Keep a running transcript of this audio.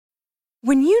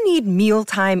When you need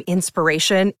mealtime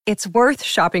inspiration, it's worth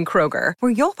shopping Kroger,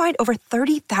 where you'll find over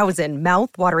 30,000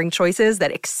 mouth-watering choices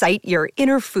that excite your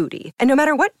inner foodie. And no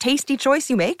matter what tasty choice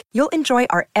you make, you'll enjoy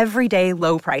our everyday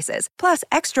low prices, plus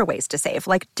extra ways to save,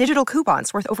 like digital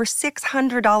coupons worth over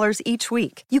 $600 each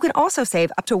week. You can also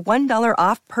save up to $1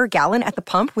 off per gallon at the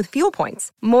pump with fuel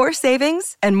points. More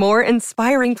savings and more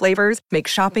inspiring flavors make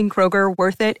shopping Kroger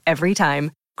worth it every time.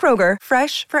 Kroger,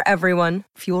 fresh for everyone.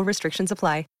 Fuel restrictions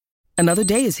apply. Another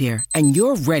day is here, and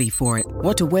you're ready for it.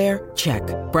 What to wear? Check.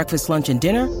 Breakfast, lunch, and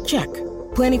dinner? Check.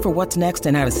 Planning for what's next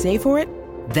and how to save for it?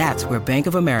 That's where Bank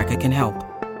of America can help.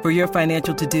 For your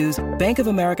financial to-dos, Bank of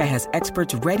America has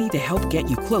experts ready to help get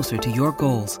you closer to your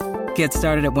goals. Get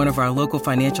started at one of our local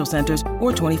financial centers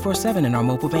or 24/7 in our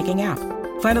mobile banking app.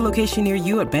 Find a location near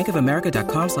you at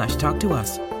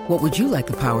bankofamerica.com/talktous. What would you like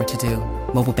the power to do?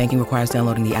 Mobile banking requires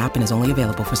downloading the app and is only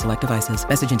available for select devices.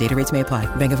 Message and data rates may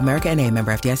apply. Bank of America N.A.,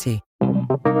 member FDIC.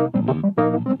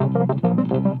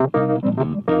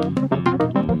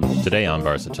 Today on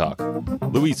Barca Talk,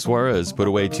 Luis Suarez put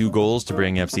away 2 goals to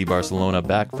bring FC Barcelona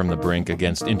back from the brink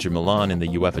against Inter Milan in the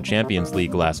UEFA Champions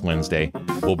League last Wednesday.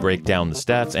 We'll break down the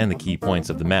stats and the key points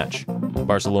of the match.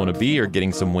 Barcelona B are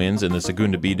getting some wins in the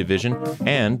Segunda B division,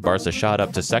 and Barca shot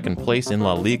up to second place in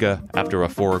La Liga after a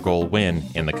 4-goal win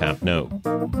in the Camp Nou.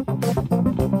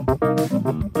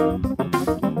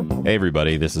 Hey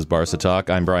everybody, this is Barca Talk.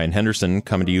 I'm Brian Henderson,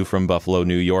 coming to you from Buffalo,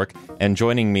 New York, and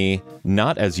joining me,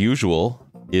 not as usual,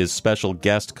 is special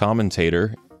guest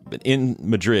commentator in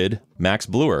Madrid, Max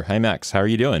Bluer. Hi Max, how are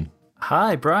you doing?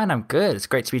 Hi Brian, I'm good. It's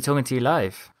great to be talking to you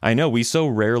live. I know, we so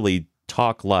rarely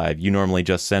talk live. You normally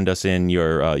just send us in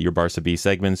your Barca B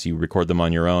segments, you record them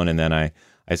on your own, and then I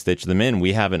stitch them in.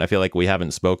 I feel like we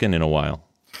haven't spoken in a while.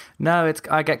 No,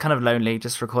 I get kind of lonely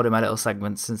just recording my little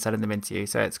segments and sending them into you,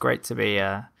 so it's great to be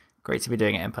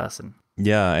doing it in person.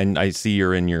 Yeah, and I see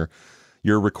you're in your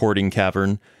recording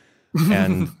cavern,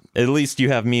 and at least you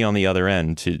have me on the other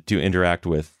end to interact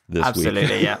with this Absolutely,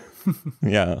 week. Absolutely, yeah.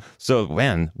 Yeah. So,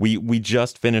 man, we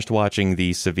just finished watching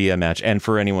the Sevilla match, and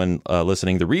for anyone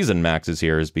listening, the reason Max is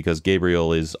here is because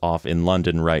Gabriel is off in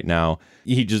London right now.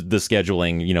 The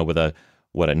scheduling, with a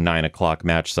 9:00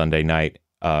 match Sunday night.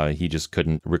 He just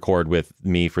couldn't record with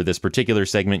me for this particular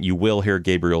segment. You will hear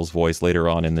Gabriel's voice later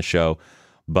on in the show,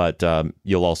 but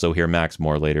you'll also hear Max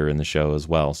more later in the show as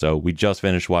well. So we just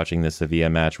finished watching the Sevilla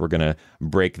match. We're going to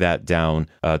break that down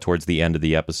towards the end of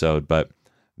the episode. But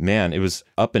man, it was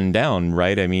up and down,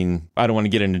 right? I mean, I don't want to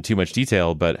get into too much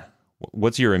detail, but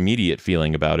what's your immediate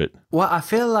feeling about it? Well, I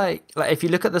feel like if you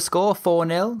look at the score,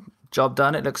 4-0, job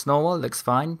done. It looks normal, it looks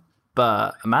fine.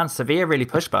 But man, Sevilla really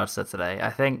pushed Barca today. I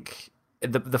think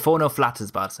the 4-0 flatters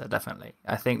Barca, definitely.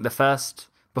 I think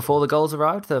before the goals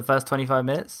arrived, the first 25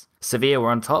 minutes, Sevilla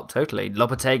were on top totally.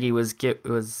 Lopetegui was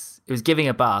giving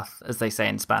a bath, as they say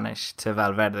in Spanish, to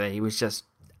Valverde. He was just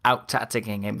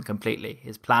out-tacticking him completely.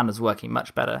 His plan was working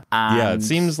much better. And yeah, it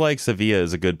seems like Sevilla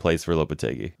is a good place for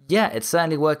Lopetegui. Yeah, it's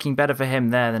certainly working better for him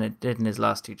there than it did in his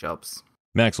last 2 jobs.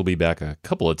 Max will be back a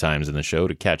couple of times in the show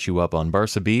to catch you up on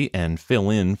Barca B and fill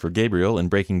in for Gabriel in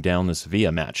breaking down the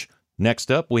Sevilla match.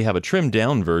 Next up, we have a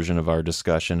trimmed-down version of our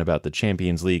discussion about the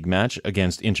Champions League match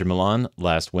against Inter Milan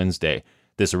last Wednesday.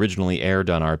 This originally aired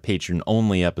on our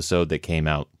patron-only episode that came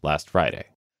out last Friday.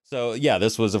 So, yeah,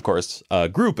 this was, of course,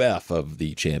 Group F of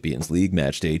the Champions League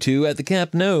match day 2 at the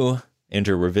Camp Nou.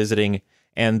 Inter were visiting,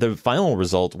 and the final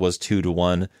result was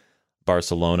 2-1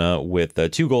 Barcelona with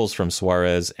 2 goals from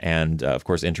Suarez, and, of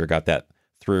course, Inter got that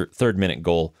third-minute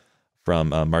goal from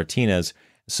Martinez.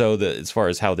 So as far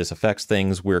as how this affects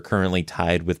things, we're currently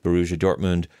tied with Borussia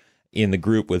Dortmund in the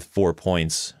group with 4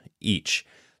 points each.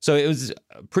 So it was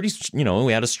pretty,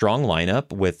 we had a strong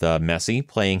lineup with Messi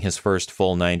playing his first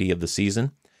full 90 of the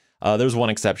season. There's one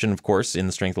exception, of course, in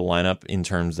the strength of the lineup in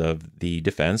terms of the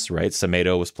defense, right?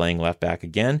 Semedo was playing left back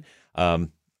again.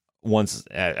 Once,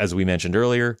 as we mentioned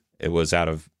earlier, it was out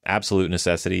of absolute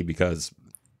necessity because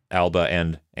Alba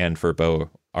and Firpo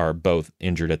are both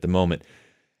injured at the moment.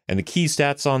 And the key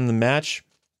stats on the match: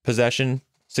 possession,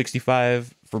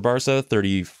 65 for Barca,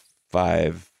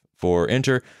 35 for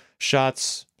Inter.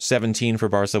 Shots, 17 for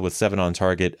Barca with 7 on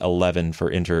target, 11 for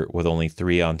Inter with only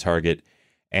 3 on target.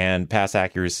 And pass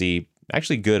accuracy,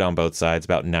 actually good on both sides,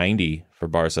 about 90 for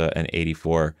Barca and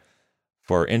 84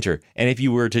 for Inter. And if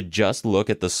you were to just look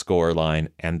at the score line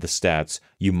and the stats,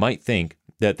 you might think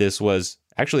that this was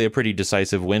actually a pretty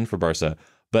decisive win for Barca.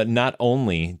 But not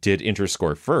only did Inter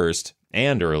score first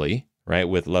and early, right,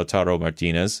 with Lautaro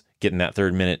Martinez getting that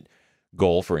third-minute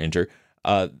goal for Inter,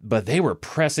 but they were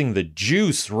pressing the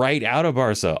juice right out of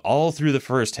Barca all through the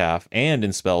first half and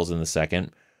in spells in the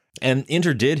second. And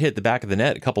Inter did hit the back of the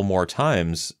net a couple more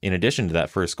times in addition to that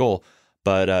first goal.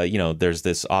 But, there's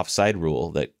this offside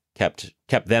rule that kept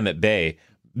them at bay,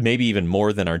 maybe even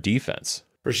more than our defense.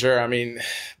 For sure. I mean,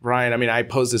 Brian, I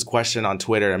posed this question on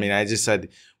Twitter. I just said,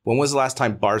 when was the last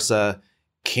time Barca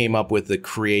came up with a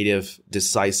creative,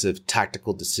 decisive,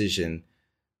 tactical decision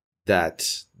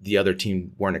that the other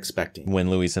team weren't expecting? When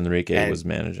Luis Enrique was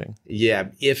managing. Yeah,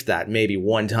 if that, maybe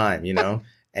one time,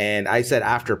 And I said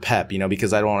after Pep,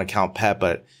 because I don't want to count Pep,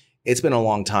 but it's been a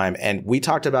long time. And we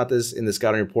talked about this in the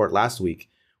scouting report last week.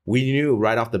 We knew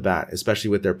right off the bat, especially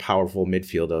with their powerful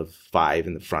midfield of 5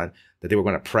 in the front, that they were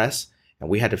going to press, and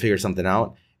we had to figure something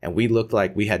out. And we looked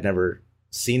like we had never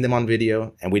seen them on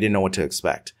video, and we didn't know what to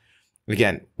expect.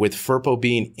 Again, with Firpo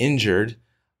being injured,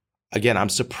 again, I'm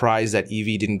surprised that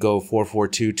EV didn't go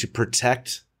 4-4-2 to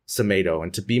protect Semedo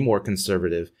and to be more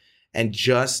conservative and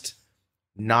just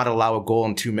not allow a goal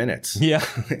in 2 minutes. Yeah.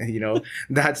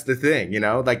 That's the thing,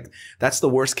 that's the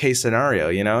worst case scenario,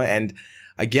 and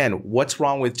again, what's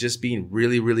wrong with just being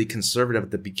really, really conservative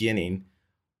at the beginning?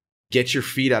 Get your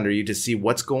feet under you to see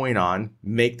what's going on,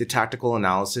 make the tactical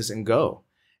analysis and go.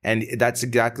 And that's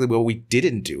exactly what we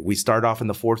didn't do. We start off in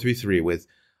the 4-3-3 with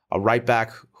a right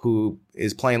back who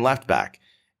is playing left back.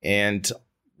 And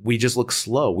we just look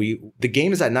slow. The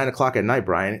game is at 9:00 at night,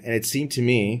 Brian. And it seemed to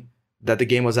me that the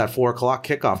game was at 4:00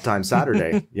 kickoff time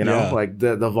Saturday, Yeah. like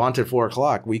the vaunted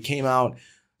 4:00. We came out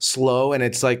slow and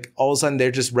it's like all of a sudden they're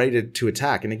just ready to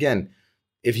attack. And again,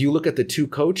 if you look at the two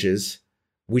coaches,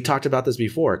 we talked about this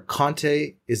before.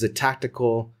 Conte is a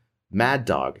tactical mad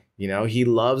dog. He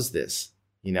loves this,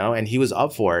 and he was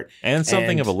up for it. And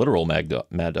something of a literal mad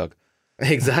dog.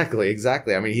 Exactly.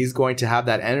 He's going to have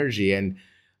that energy. And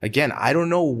again, I don't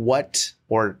know what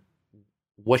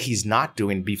he's not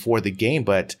doing before the game,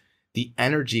 but the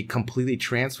energy completely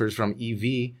transfers from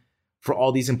EV for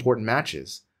all these important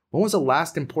matches. When was the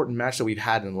last important match that we've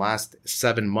had in the last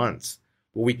 7 months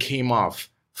where we came off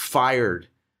fired,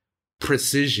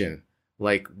 precision,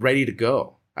 like ready to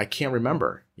go? I can't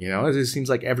remember. It just seems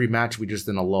like every match we just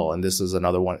in a lull, and this is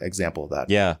another one example of that.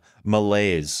 Yeah,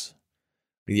 malaise.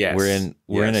 Yes,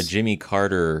 we're in a Jimmy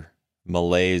Carter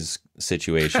malaise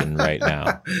situation right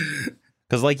now.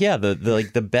 Because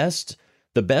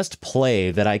the best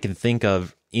play that I can think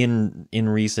of in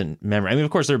recent memory. Of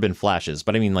course there have been flashes,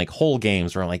 but whole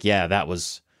games where I'm like, yeah, that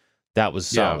was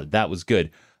solid. Yeah. That was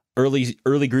good.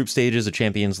 Early group stages of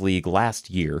Champions League last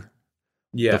year.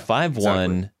 Yeah. The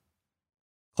 5-1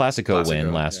 Classico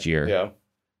win last year. Yeah.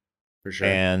 For sure.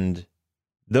 And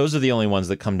those are the only ones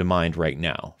that come to mind right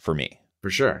now for me. For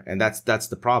sure. And that's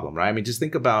the problem, right? Just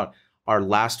think about our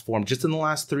last form, just in the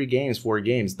last 4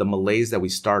 games, the malaise that we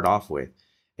start off with.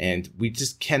 And we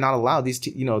just cannot allow these,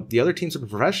 the other teams are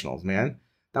professionals, man.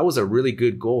 That was a really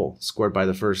good goal scored by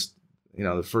the first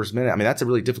minute. That's a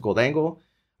really difficult angle.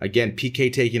 Again,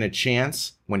 PK taking a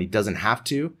chance when he doesn't have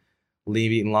to,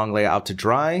 leaving Longley out to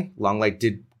dry. Longley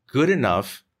did good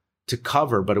enough to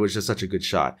cover, but it was just such a good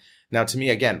shot. Now, to me,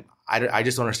 again, I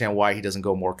just don't understand why he doesn't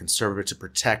go more conservative to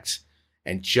protect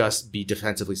and just be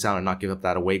defensively sound and not give up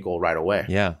that away goal right away.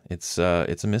 Yeah, it's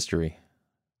a mystery.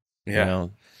 Yeah.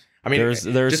 There are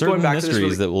certain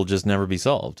mysteries that will just never be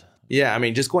solved. Yeah,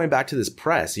 just going back to this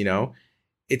press,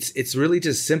 it's really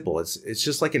just simple. It's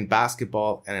just like in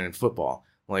basketball and in football.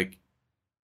 Like,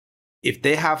 if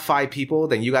they have 5 people,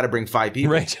 then you got to bring 5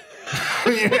 people. Right.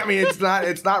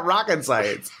 It's not rocket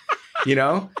science.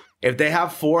 If they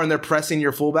have 4 and they're pressing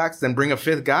your fullbacks, then bring a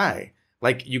 5th guy.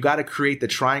 Like, you got to create the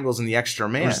triangles and the extra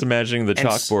man. I'm just imagining the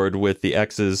chalkboard with the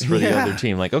X's for the other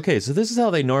team. Like, okay, so this is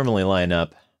how they normally line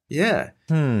up. Yeah.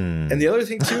 And the other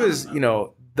thing, too, is,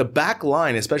 the back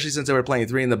line, especially since they were playing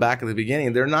 3 in the back at the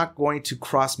beginning, they're not going to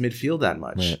cross midfield that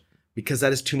much. Right. Because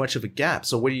that is too much of a gap.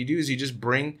 So what you do is you just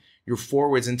bring your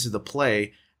forwards into the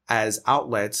play as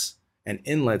outlets and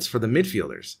inlets for the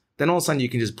midfielders. Then all of a sudden you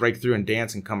can just break through and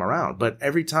dance and come around. But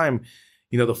every time,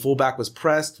 the fullback was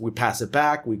pressed, we pass it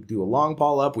back, we do a long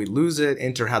ball up, we lose it,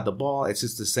 Inter had the ball. It's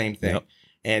just the same thing. Yep.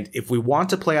 And if we want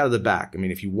to play out of the back,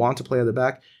 if you want to play out of the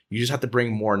back, you just have to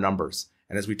bring more numbers.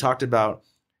 And as we talked about,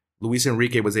 Luis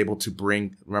Enrique was able to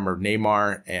bring, remember,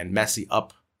 Neymar and Messi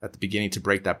up at the beginning to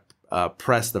break that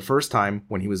press the first time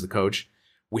when he was the coach.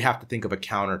 We have to think of a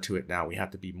counter to it now. We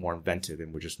have to be more inventive,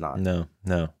 and we're just not. No.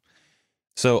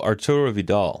 So Arturo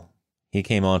Vidal, he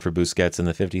came on for Busquets in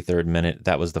the 53rd minute.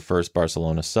 That was the first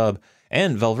Barcelona sub.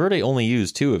 And Valverde only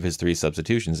used 2 of his 3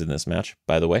 substitutions in this match,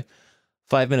 by the way.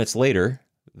 5 minutes later,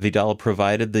 Vidal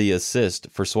provided the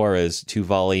assist for Suarez to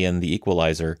volley in the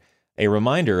equalizer, a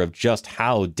reminder of just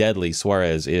how deadly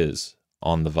Suarez is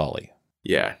on the volley.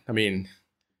 Yeah,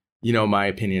 you know my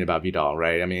opinion about Vidal,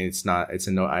 right? I mean, it's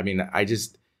a no. I mean,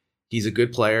 he's a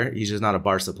good player. He's just not a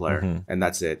Barca player, and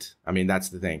that's it. I mean, that's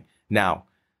the thing. Now,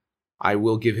 I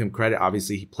will give him credit.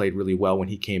 Obviously, he played really well when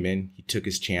he came in. He took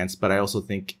his chance, but I also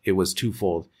think it was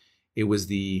twofold. It was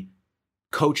the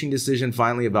coaching decision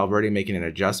finally of Valverde making an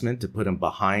adjustment to put him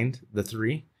behind the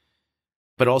three,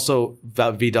 but also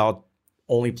Vidal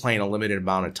only playing a limited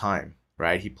amount of time,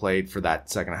 right? He played for that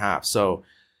second half. So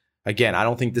again, I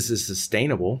don't think this is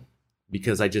sustainable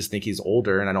because I just think he's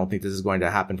older, and I don't think this is going to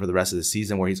happen for the rest of the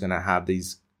season where he's going to have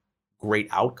these great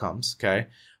outcomes, okay?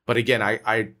 But again,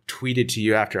 I tweeted to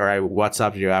you after, or I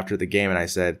WhatsApped you after the game, and I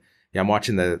said, yeah, I'm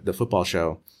watching the football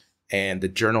show, and the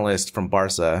journalist from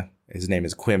Barca, his name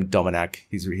is Quim Domenech.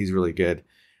 He's really good.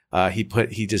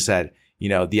 He just said, you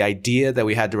know, the idea that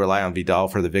we had to rely on Vidal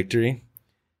for the victory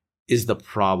is the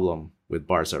problem with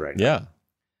Barca right now. Yeah.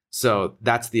 So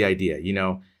that's the idea. You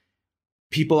know,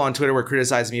 people on Twitter were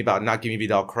criticizing me about not giving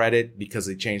Vidal credit because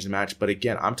they changed the match. But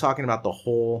again, I'm talking about the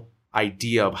whole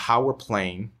idea of how we're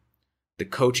playing, the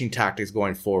coaching tactics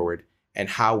going forward, and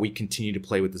how we continue to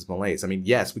play with this malaise. I mean,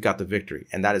 yes, we got the victory,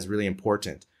 and that is really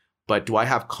important. But do I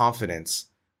have confidence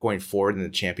going forward in the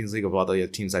Champions League of all the other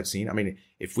teams I've seen? I mean,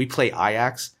 if we play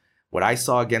Ajax, what I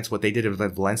saw against what they did in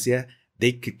Valencia,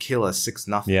 they could kill us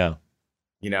 6-0. Yeah.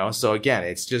 You know, so again,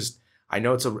 it's just, I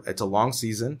know it's a long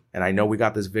season, and I know we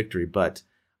got this victory, but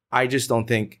I just don't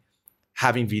think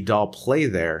having Vidal play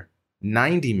there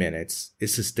 90 minutes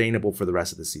is sustainable for the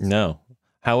rest of the season. No.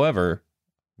 However,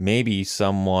 maybe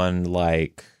someone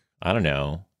like, I don't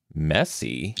know,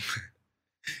 Messi.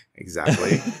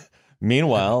 Exactly.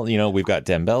 Meanwhile, you know, we've got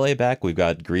Dembele back. We've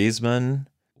got Griezmann.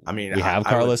 I mean, we have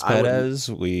Carlos Perez.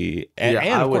 Of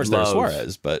course there's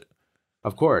Suarez, but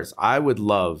of course, I would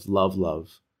love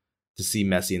to see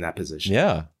Messi in that position.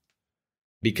 Yeah.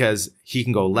 Because he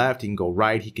can go left, he can go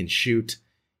right, he can shoot.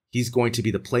 He's going to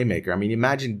be the playmaker. I mean,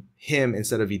 imagine him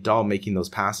instead of Vidal making those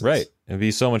passes. Right. It'd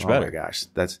be so much better.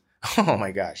 Oh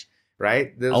my gosh.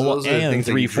 Right? Those are and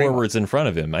three forwards in front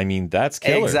of him. I mean, that's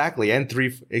killer. Exactly.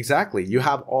 Exactly. You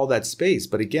have all that space,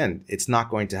 but again, it's not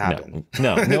going to happen.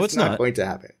 No, it's not going to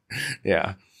happen.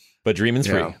 Yeah. But dreaming's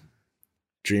free.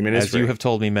 Dreaming is free. As you have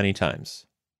told me many times.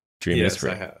 Dreaming is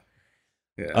free. I have.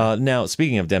 Yeah. Now,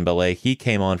 speaking of Dembele, he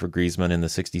came on for Griezmann in the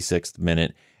 66th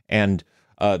minute, and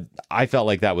I felt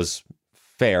like that was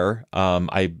fair.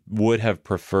 I would have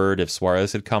preferred if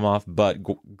Suarez had come off, but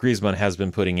Griezmann has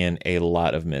been putting in a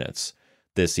lot of minutes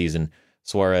this season.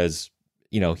 Suarez,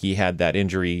 you know, he had that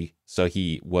injury, so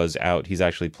he was out. He's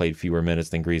actually played fewer minutes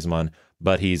than Griezmann,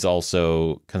 but he's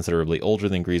also considerably older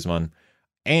than Griezmann,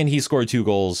 and he scored 2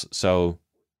 goals, so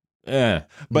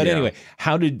But anyway,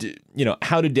 how did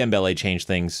Dembele change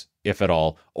things, if at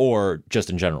all, or just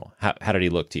in general? How did he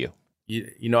look to you?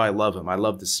 You know, I love him. I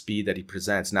love the speed that he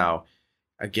presents. Now,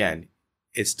 again,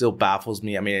 it still baffles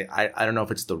me. I mean, I don't know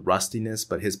if it's the rustiness,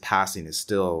 but his passing is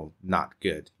still not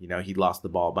good. You know, he lost the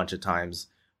ball a bunch of times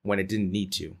when it didn't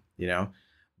need to, you know.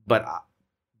 But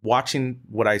watching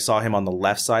what I saw him on the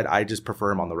left side, I just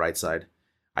prefer him on the right side.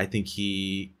 I think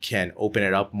he can open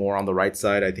it up more on the right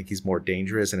side. I think he's more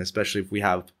dangerous. And especially if we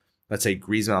have, let's say,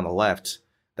 Griezmann on the left,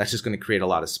 that's just going to create a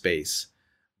lot of space.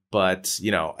 But, you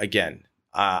know, again,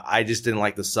 I just didn't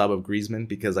like the sub of Griezmann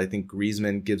because I think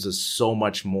Griezmann gives us so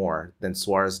much more than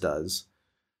Suarez does.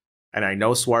 And I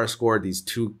know Suarez scored these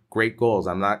 2 great goals.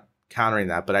 I'm not countering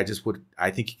that, but I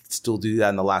think he could still do that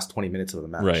in the last 20 minutes of the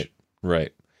match.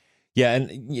 Right. Yeah,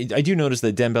 and I do notice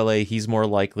that Dembele, he's more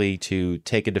likely to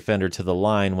take a defender to the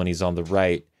line when he's on the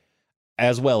right,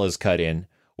 as well as cut in.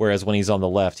 Whereas when he's on the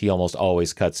left, he almost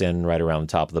always cuts in right around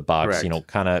the top of the box. Correct. You know,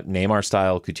 kind of Neymar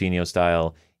style, Coutinho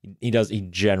style. He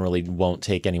generally won't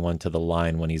take anyone to the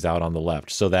line when he's out on the left.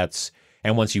 So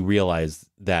and once you realize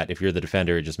that if you're the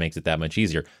defender, it just makes it that much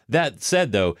easier. That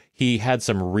said, though, he had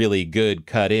some really good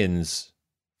cut-ins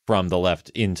from the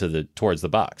left towards the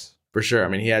box. For sure. I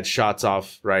mean, he had shots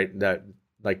off, right? That,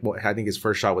 like, I think his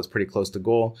first shot was pretty close to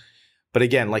goal. But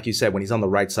again, like you said, when he's on the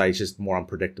right side, he's just more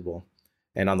unpredictable.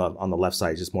 And on the left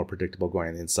side, he's just more predictable going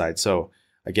on the inside. So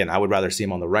again, I would rather see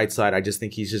him on the right side. I just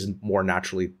think he's just more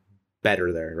naturally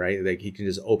better there, right? Like, he can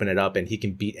just open it up and he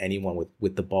can beat anyone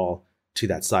with the ball to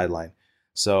that sideline.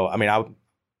 So, I mean,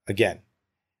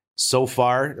 so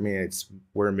far, I mean,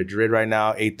 we're in Madrid right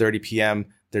now, 8:30 p.m.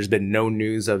 There's been no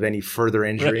news of any further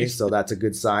injury, so that's a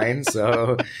good sign.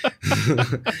 So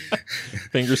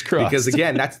fingers crossed. Because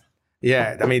again,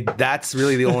 that's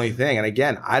really the only thing. And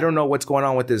again, I don't know what's going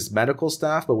on with this medical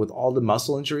staff, but with all the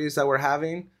muscle injuries that we're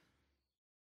having,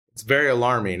 it's very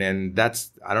alarming. And I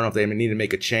don't know if they need to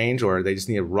make a change or they just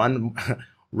need to run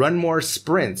run more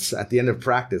sprints at the end of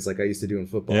practice like I used to do in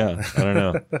football. Yeah, I don't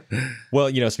know. Well,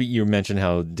 you mentioned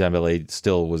how Dembele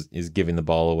still is giving the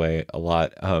ball away a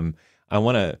lot. I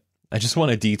just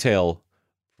want to detail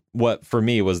what for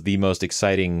me was the most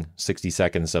exciting 60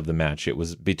 seconds of the match. It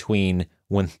was between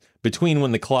when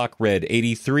the clock read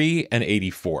 83 and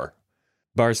 84.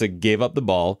 Barca gave up the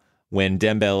ball when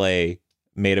Dembele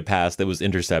made a pass that was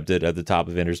intercepted at the top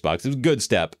of Inter's box. It was a good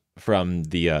step from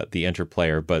the Inter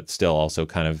player, but still also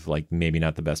kind of like maybe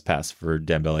not the best pass for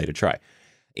Dembele to try.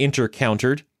 Inter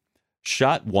countered,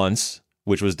 shot once,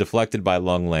 which was deflected by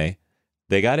Longley.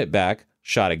 They got it back,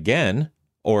 shot again,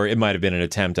 or it might have been an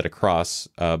attempt at a cross,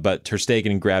 but Ter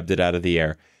Stegen grabbed it out of the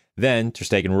air. Then Ter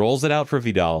Stegen rolls it out for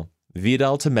Vidal.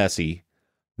 Vidal to Messi.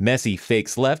 Messi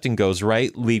fakes left and goes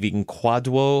right, leaving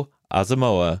Kwadwo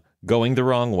Asamoah going the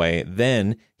wrong way.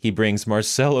 Then he brings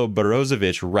Marcelo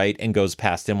Brozovic right and goes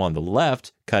past him on the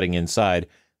left, cutting inside,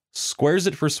 squares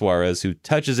it for Suarez, who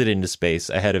touches it into space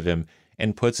ahead of him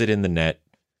and puts it in the net.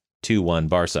 2-1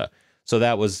 Barca. So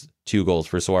that was 2 goals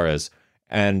for Suarez.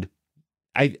 And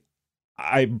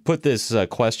I put this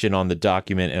question on the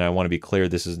document, and I want to be clear,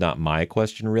 this is not my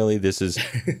question, really. This is,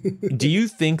 do you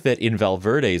think that in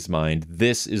Valverde's mind,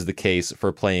 this is the case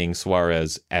for playing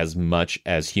Suarez as much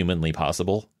as humanly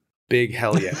possible? Big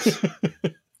hell yes.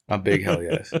 A big hell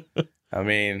yes. I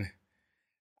mean,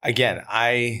 again,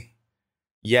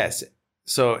 yes.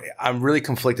 So I'm really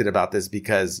conflicted about this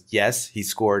because, yes, he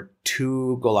scored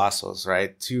 2 golazos,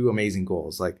 right? 2 amazing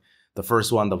goals. Like the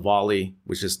first one, the volley,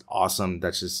 was just awesome.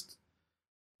 That's just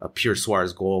a pure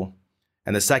Suarez goal.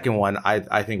 And the second one,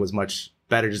 I think was much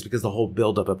better just because the whole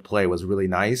buildup of play was really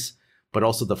nice, but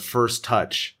also the first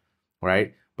touch,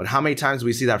 right? But how many times do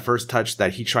we see that first touch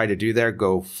that he tried to do there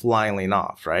go flying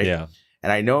off, right? Yeah.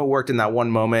 And I know it worked in that one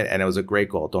moment and it was a great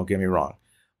goal. Don't get me wrong.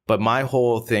 But my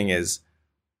whole thing is,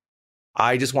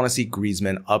 I just want to see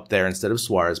Griezmann up there instead of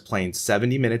Suarez playing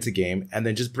 70 minutes a game, and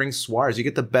then just bring Suarez. You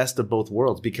get the best of both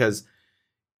worlds, because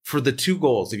for the 2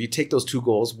 goals, if you take those 2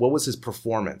 goals, what was his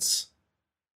performance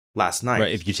last night?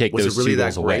 Right, if you take was those it really 2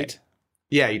 goals that away. great?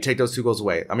 Yeah, you take those 2 goals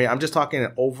away. I mean, I'm just talking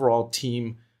an overall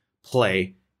team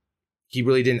play. He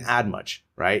really didn't add much,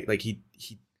 right? Like he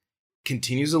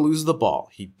continues to lose the ball.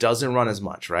 He doesn't run as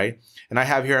much, right? And I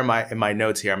have here in my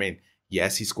notes here, I mean,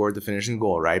 yes, he scored the finishing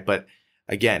goal, right? But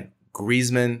again,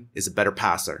 Griezmann is a better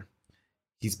passer.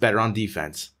 He's better on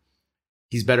defense.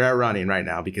 He's better at running right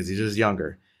now because he's just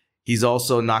younger. He's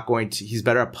also he's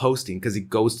better at posting because he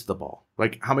goes to the ball.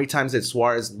 Like, how many times did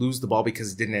Suarez lose the ball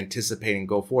because he didn't anticipate and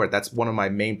go for it? That's one of my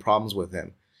main problems with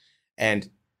him. And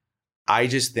I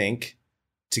just think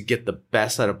to get the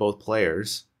best out of both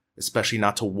players, especially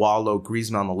not to wallow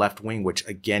Griezmann on the left wing, which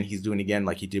again, he's doing again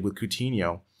like he did with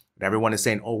Coutinho. And everyone is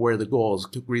saying, oh, where are the goals?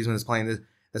 Griezmann is playing this.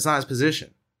 That's not his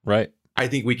position. Right. I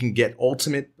think we can get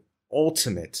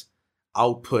ultimate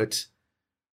output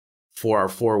for our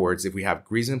forwards if we have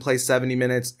Griezmann play 70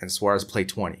 minutes and Suarez play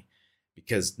 20.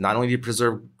 Because not only do you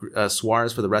preserve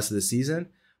Suarez for the rest of the season,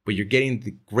 but you're getting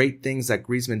the great things that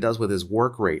Griezmann does with his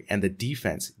work rate and the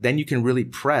defense. Then you can really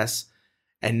press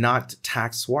and not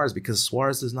tax Suarez, because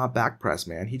Suarez does not back press,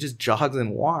 man. He just jogs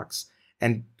and walks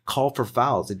and call for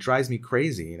fouls. It drives me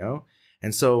crazy, you know?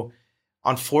 And so,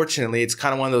 unfortunately, it's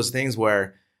kind of one of those things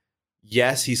where,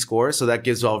 yes, he scores, so that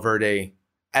gives Valverde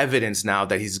evidence now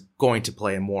that he's going to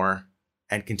play him more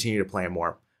and continue to play him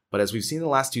more. But as we've seen in the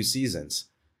last 2 seasons,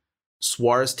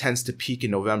 Suarez tends to peak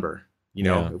in November. You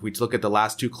know, if we look at the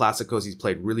last 2 Clásicos, he's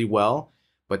played really well,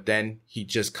 but then he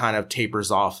just kind of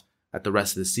tapers off at the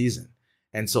rest of the season.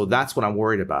 And so that's what I'm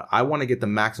worried about. I want to get the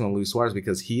maximum Luis Suarez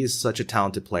because he is such a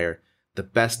talented player, the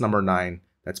best number 9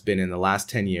 that's been in the last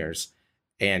 10 years,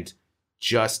 and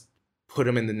just put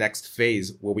him in the next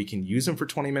phase where we can use him for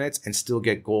 20 minutes and still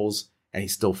get goals, and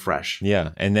he's still fresh.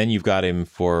 Yeah, and then you've got him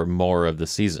for more of the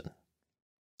season.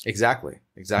 Exactly.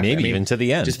 Maybe even to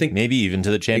the end. Maybe even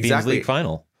to the Champions League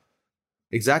final.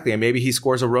 Exactly, and maybe he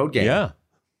scores a road game. Yeah.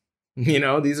 You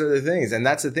know, these are the things. And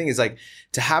that's the thing, is like,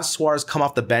 to have Suarez come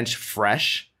off the bench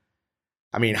fresh,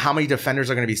 I mean, how many defenders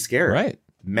are going to be scared? Right.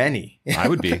 Many. I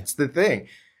would be. That's the thing.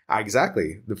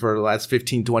 Exactly. For the last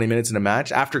 15, 20 minutes in a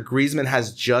match, after Griezmann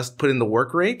has just put in the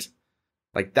work rate,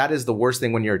 like, that is the worst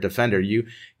thing when you're a defender. You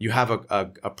have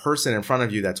a person in front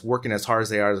of you that's working as hard as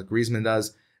they are, as Griezmann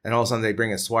does, and all of a sudden they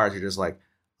bring in Suarez. You're just like,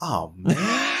 oh, man,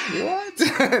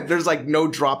 what? There's like no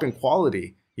drop in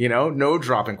quality, you know? No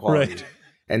drop in quality. Right.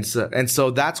 And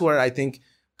so that's where I think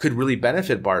could really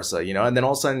benefit Barca, you know? And then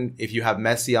all of a sudden, if you have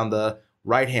Messi on the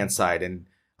right-hand side and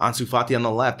Ansu Fati on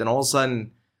the left, and all of a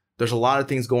sudden there's a lot of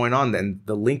things going on, then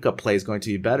the link-up play is going to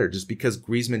be better just because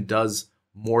Griezmann does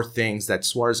more things that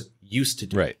Suarez used to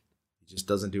do. Right. just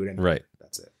doesn't do it anymore. Right.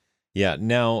 That's it. Yeah.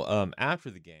 Now,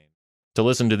 after the game, to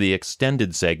listen to the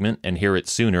extended segment and hear it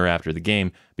sooner after the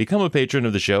game, become a patron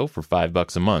of the show for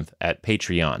 $5 a month at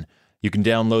Patreon. You can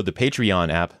download the Patreon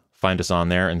app, find us on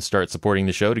there, and start supporting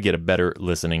the show to get a better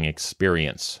listening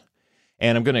experience.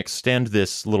 And I'm going to extend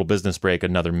this little business break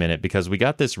another minute because we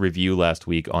got this review last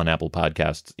week on Apple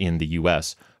Podcasts in the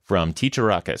US from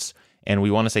Teacherakis, and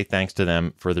we want to say thanks to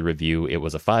them for the review. It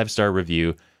was a 5-star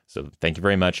review, so thank you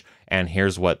very much. And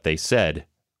here's what they said.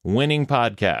 Winning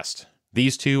podcast.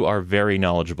 These two are very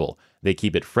knowledgeable. They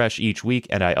keep it fresh each week,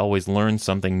 and I always learn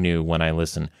something new when I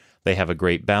listen. They have a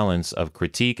great balance of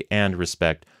critique and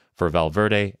respect for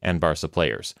Valverde and Barca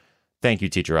players. Thank you,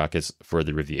 Teacherakis, for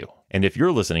the review. And if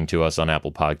you're listening to us on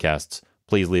Apple Podcasts,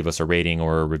 please leave us a rating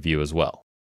or a review as well.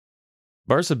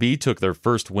 Barça B took their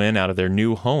first win out of their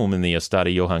new home in the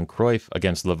Estadio Johan Cruyff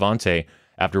against Levante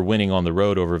after winning on the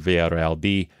road over Villarreal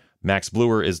B. Max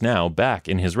Bluer is now back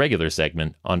in his regular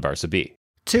segment on Barça B.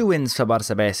 2 wins for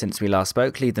Barça B since we last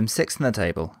spoke leave them 6th in the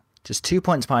table, just 2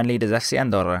 points behind leaders FC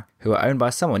Andorra, who are owned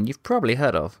by someone you've probably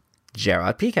heard of,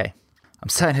 Gerard Piqué. I'm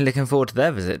certainly looking forward to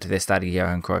their visit to the Estadio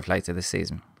Johan Cruyff later this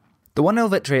season. The 1-0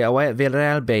 victory away at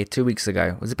Villarreal B 2 weeks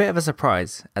ago was a bit of a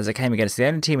surprise, as it came against the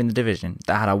only team in the division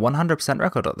that had a 100%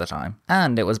 record at the time,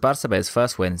 and it was Barça B's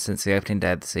first win since the opening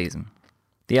day of the season.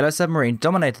 The Yellow Submarine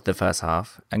dominated the first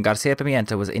half, and Garcia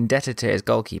Pimienta was indebted to his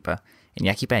goalkeeper,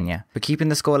 Iñaki Peña, for keeping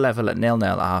the score level at 0-0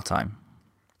 at half-time.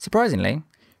 Surprisingly,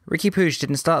 Riqui Puig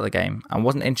didn't start the game and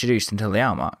wasn't introduced until the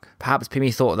hour mark. Perhaps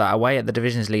Pimi thought that away at the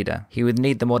division's leader, he would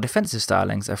need the more defensive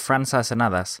stylings of Fran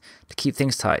Sarcenadas to keep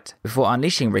things tight, before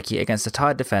unleashing Riqui against a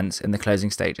tired defence in the closing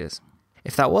stages.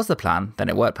 If that was the plan, then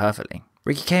it worked perfectly.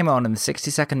 Riqui came on in the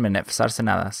 62nd minute for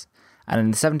Sarcenadas, and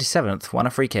in the 77th won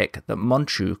a free kick that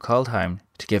Monchu curled home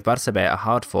to give Barça B a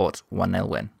hard-fought 1-0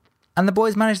 win. And the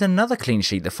boys managed another clean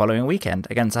sheet the following weekend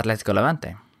against Atletico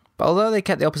Levante. But although they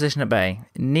kept the opposition at bay,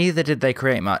 neither did they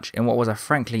create much in what was a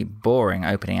frankly boring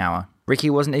opening hour.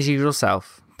 Riqui wasn't his usual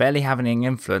self, barely having any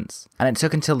influence, and it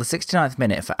took until the 69th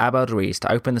minute for Abel Ruiz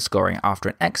to open the scoring after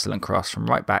an excellent cross from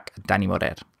right-back Dani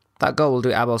Morer. That goal will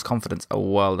do Abel's confidence a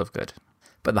world of good.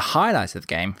 But the highlight of the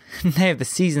game, nay of the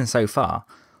season so far,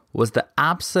 was the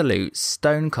absolute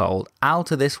stone-cold,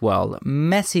 out-of-this-world,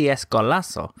 Messi-esque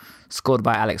golazo scored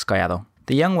by Alex Collado.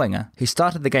 The young winger, who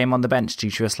started the game on the bench due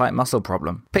to a slight muscle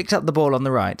problem, picked up the ball on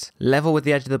the right, level with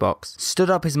the edge of the box, stood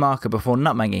up his marker before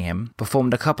nutmegging him,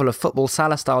 performed a couple of football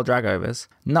Salah-style dragovers,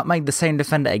 nutmegged the same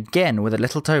defender again with a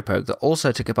little toe poke that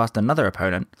also took it past another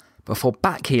opponent, before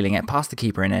backheeling it past the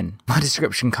keeper and in. My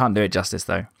description can't do it justice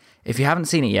though. If you haven't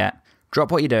seen it yet,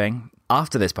 drop what you're doing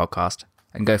after this podcast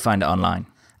and go find it online.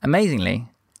 Amazingly,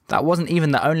 that wasn't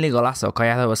even the only golazo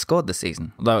Collado has scored this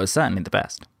season, although it was certainly the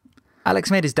best.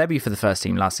 Alex made his debut for the first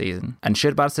team last season, and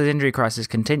should Barca's injury crisis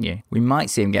continue, we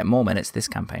might see him get more minutes this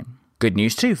campaign. Good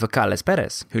news too for Carles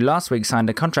Perez, who last week signed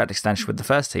a contract extension with the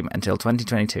first team until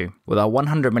 2022, with our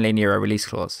 €100 million release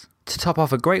clause. To top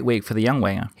off a great week for the young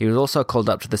winger, he was also called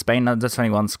up to the Spain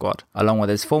Under-21 squad, along with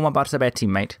his former Barça B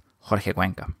teammate, Jorge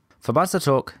Cuenca. For Barça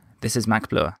Talk, this is Max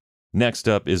Bluer. Next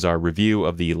up is our review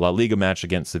of the La Liga match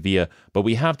against Sevilla, but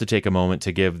we have to take a moment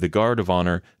to give the guard of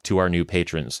honor to our new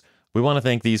patrons. We want to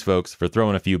thank these folks for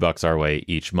throwing a few bucks our way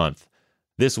each month.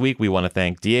 This week, we want to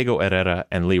thank Diego Herrera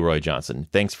and Leroy Johnson.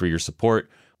 Thanks for your support.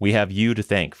 We have you to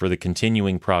thank for the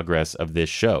continuing progress of this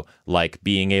show, like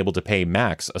being able to pay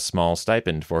Max a small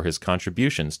stipend for his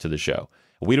contributions to the show.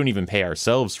 We don't even pay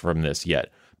ourselves from this yet,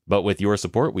 but with your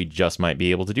support, we just might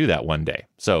be able to do that one day.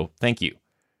 So, thank you.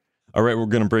 All right, we're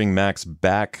going to bring Max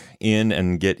back in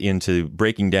and get into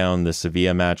breaking down the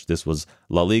Sevilla match. This was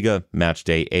La Liga, match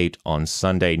day 8 on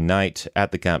Sunday night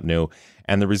at the Camp Nou.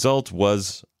 And the result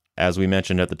was, as we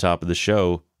mentioned at the top of the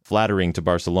show, flattering to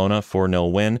Barcelona,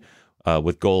 4-0 win,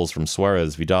 with goals from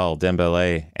Suarez, Vidal,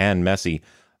 Dembélé, and Messi.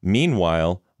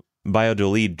 Meanwhile,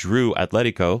 Valladolid drew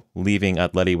Atletico, leaving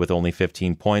Atleti with only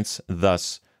 15 points,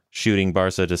 thus shooting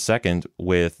Barca to second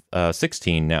with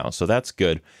 16 now. So that's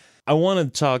good. I want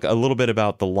to talk a little bit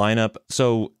about the lineup.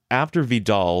 So after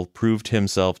Vidal proved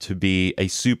himself to be a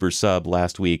super sub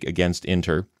last week against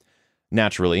Inter,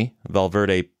 naturally,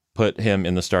 Valverde put him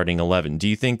in the starting 11. Do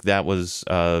you think that was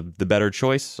the better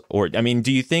choice? Or, I mean,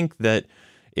 do you think that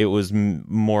it was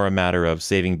more a matter of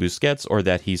saving Busquets, or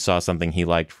that he saw something he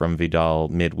liked from Vidal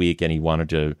midweek and he wanted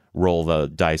to roll the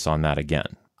dice on that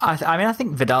again? I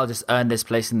think Vidal just earned his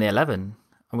place in the 11.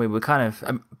 I mean, we're kind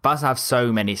of... Barca have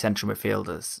so many central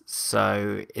midfielders,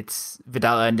 so it's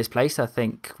Vidal earned his place. I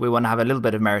think we want to have a little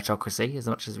bit of meritocracy as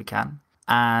much as we can.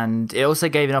 And it also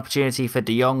gave an opportunity for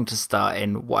De Jong to start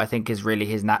in what I think is really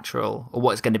his natural, or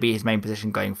what's going to be his main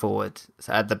position going forward,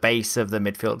 so at the base of the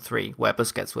midfield three, where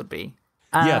Busquets would be.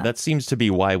 Yeah, that seems to be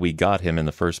why we got him in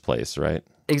the first place, right?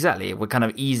 Exactly. We're kind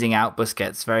of easing out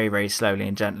Busquets very, very slowly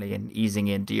and gently and easing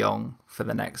in De Jong for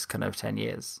the next kind of 10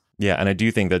 years. Yeah, and I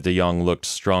do think that De Jong looked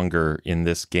stronger in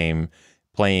this game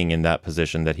playing in that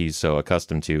position that he's so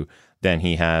accustomed to than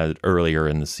he had earlier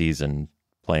in the season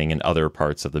playing in other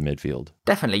parts of the midfield.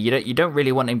 Definitely. You don't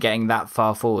really want him getting that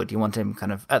far forward. You want him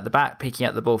kind of at the back, picking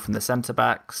up the ball from the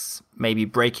centre-backs, maybe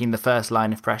breaking the first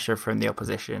line of pressure from the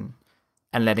opposition,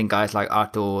 and letting guys like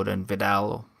Artur and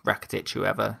Vidal or Rakitic,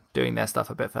 whoever, doing their stuff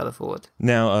a bit further forward.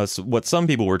 Now, what some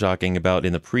people were talking about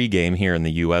in the pregame here in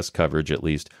the U.S. coverage, at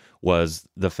least, was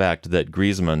the fact that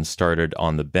Griezmann started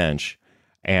on the bench.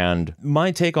 And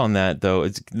my take on that, though,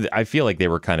 I feel like they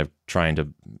were kind of trying to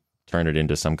turn it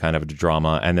into some kind of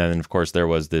drama. And then, of course, there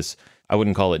was this, I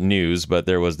wouldn't call it news, but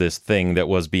there was this thing that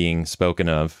was being spoken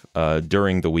of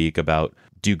during the week about,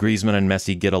 do Griezmann and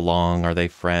Messi get along? Are they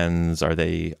friends? Are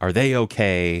they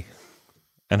okay?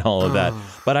 And all of that.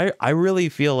 But I really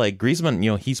feel like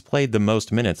Griezmann, he's played the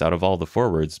most minutes out of all the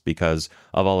forwards because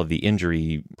of all of the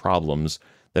injury problems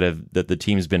that the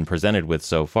team's been presented with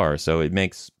so far. So it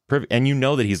makes and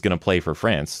that he's going to play for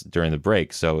France during the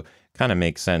break. So it kind of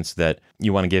makes sense that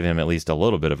you want to give him at least a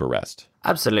little bit of a rest.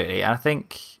 Absolutely. And I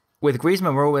think with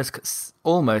Griezmann, we're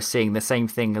almost seeing the same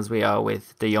thing as we are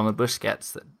with De Jong and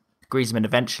Busquets, that Griezmann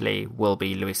eventually will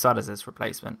be Luis Suarez's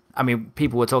replacement. I mean,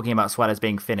 people were talking about Suarez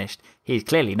being finished. He's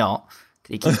clearly not.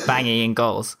 He keeps banging in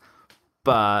goals.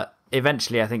 But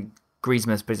eventually, I think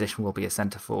Griezmann's position will be a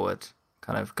centre-forward,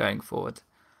 kind of going forward.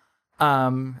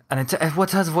 And in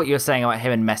terms of what you were saying about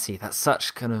him and Messi, that's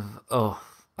such kind of,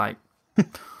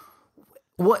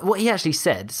 what he actually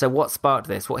said, so what sparked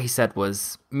this, what he said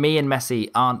was, me and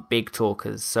Messi aren't big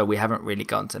talkers, so we haven't really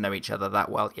gotten to know each other that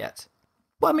well yet.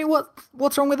 Well, I mean,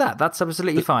 what's wrong with that? That's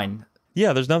absolutely fine.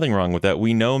 Yeah, there's nothing wrong with that.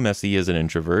 We know Messi is an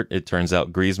introvert. It turns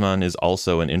out Griezmann is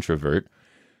also an introvert.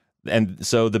 And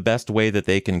so the best way that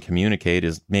they can communicate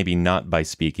is maybe not by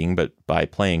speaking, but by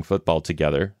playing football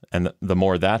together. And the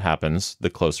more that happens,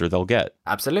 the closer they'll get.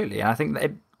 Absolutely. And I think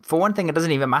that for one thing, it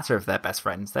doesn't even matter if they're best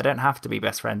friends. They don't have to be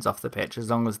best friends off the pitch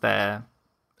as long as they're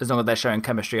showing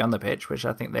chemistry on the pitch, which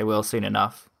I think they will soon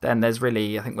enough. Then I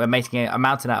think we're making a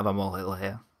mountain out of a molehill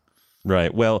here.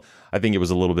 Right. Well, I think it was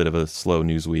a little bit of a slow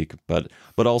news week, but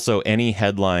also any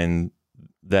headline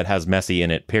that has Messi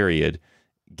in it, period,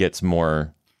 gets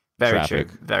more traffic.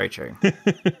 True. Very true.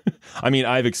 I mean,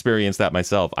 I've experienced that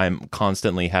myself. I'm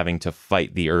constantly having to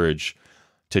fight the urge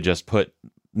to just put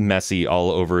Messi all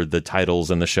over the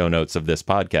titles and the show notes of this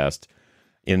podcast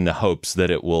in the hopes that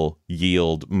it will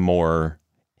yield more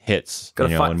hits,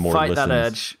 and more fight listens. That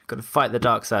urge. Got to fight the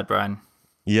dark side, Brian.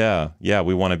 Yeah.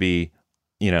 We want to be,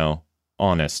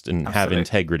 honest and have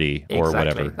integrity or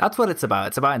whatever. That's what it's about.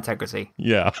 It's about integrity.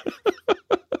 Yeah.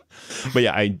 But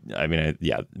yeah, I mean,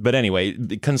 But anyway,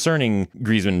 concerning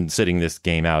Griezmann sitting this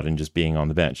game out and just being on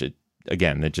the bench, it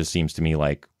just seems to me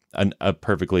like a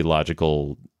perfectly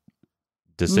logical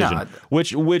decision, No.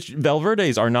 which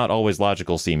Valverde's are not always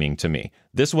logical seeming to me.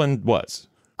 This one was.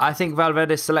 I think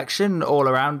Valverde's selection all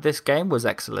around this game was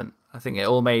excellent. I think it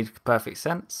all made perfect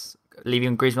sense.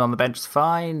 Leaving Griezmann on the bench is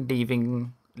fine.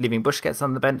 Leaving Busquets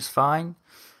on the bench is fine.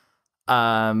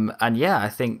 And yeah, I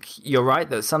think you're right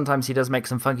that sometimes he does make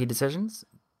some funky decisions,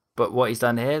 but what he's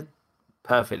done here,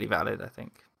 perfectly valid, I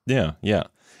think. Yeah.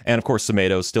 And of course,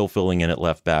 Semedo still filling in at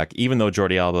left back, even though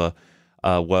Jordi Alba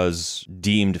was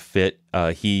deemed fit.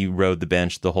 He rode the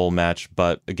bench the whole match,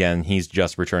 but again, he's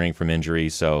just returning from injury,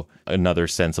 so another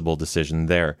sensible decision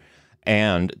there.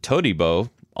 And Todibo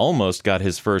almost got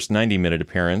his first 90-minute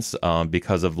appearance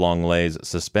because of Lenglet's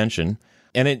suspension.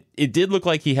 And it did look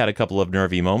like he had a couple of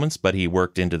nervy moments, but he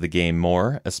worked into the game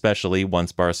more, especially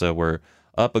once Barca were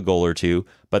up a goal or two.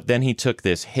 But then he took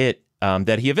this hit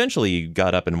that he eventually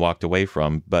got up and walked away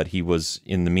from, but he was,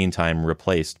 in the meantime,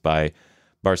 replaced by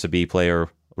Barca B player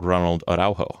Ronald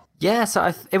Araujo. Yeah,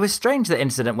 so it was strange, the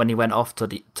incident when he went off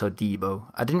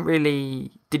Todibo. I didn't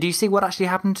really... Did you see what actually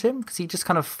happened to him? Because he just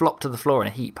kind of flopped to the floor in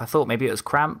a heap. I thought maybe it was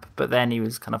cramp, but then he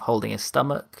was kind of holding his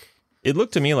stomach. It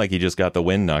looked to me like he just got the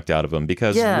wind knocked out of him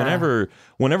because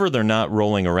whenever they're not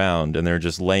rolling around and they're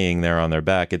just laying there on their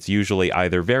back, it's usually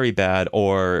either very bad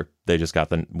or they just got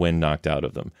the wind knocked out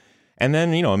of them. And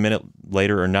then, a minute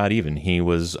later or not even, he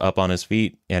was up on his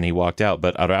feet and he walked out.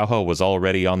 But Araujo was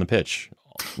already on the pitch.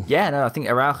 Yeah, no, I think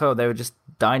Araujo, they were just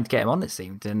dying to get him on, it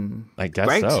seemed. And I guess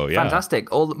great, so, yeah.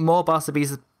 Fantastic. More Barca B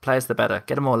players, the better.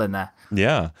 Get them all in there.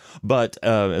 Yeah, but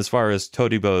as far as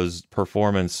Todibo's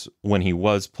performance when he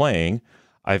was playing,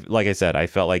 like I said, I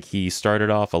felt like he started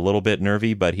off a little bit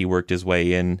nervy, but he worked his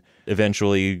way in,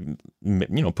 eventually,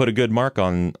 put a good mark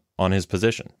on his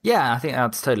position. Yeah, I think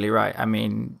that's totally right. I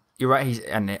mean, you're right.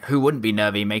 And who wouldn't be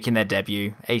nervy making their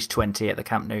debut, age 20 at the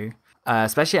Camp Nou?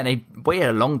 Especially, and he waited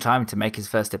a long time to make his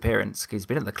first appearance because he's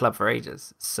been at the club for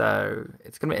ages. So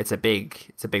it's a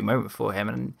big moment for him.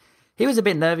 And he was a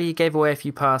bit nervy. He gave away a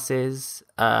few passes,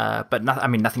 but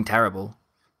nothing terrible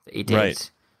that he did.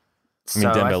 Right.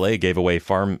 Dembele gave away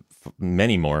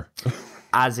many more,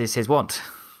 as is his wont.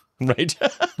 Right.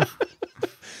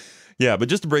 Yeah, but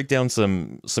just to break down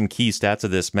some key stats of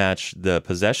this match, the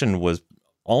possession was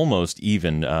almost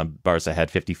even. Barca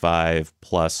had 55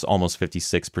 plus almost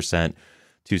 56%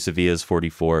 to Sevilla's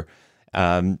 44.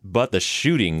 But the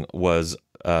shooting was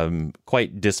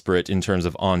quite disparate in terms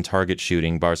of on-target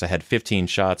shooting. Barca had 15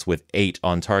 shots with 8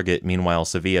 on target. Meanwhile,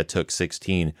 Sevilla took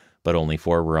 16, but only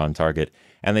 4 were on target.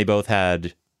 And they both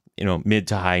had, mid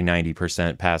to high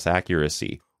 90% pass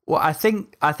accuracy. Well, I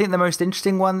think the most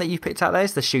interesting one that you picked out there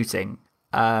is the shooting.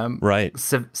 Right.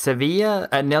 Sevilla,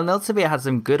 0-0 Sevilla had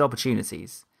some good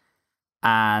opportunities.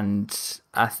 And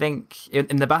I think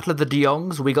in the battle of the De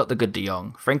Jongs, we got the good De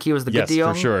Jong. Frankie was the good De Jong.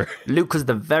 Yes, for sure. Luke was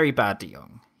the very bad De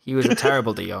Jong. He was a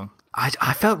terrible De Jong.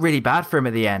 I felt really bad for him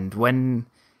at the end when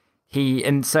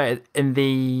Luke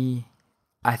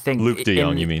De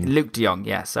Jong, you mean? Luke De Jong,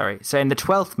 yeah, sorry. So in the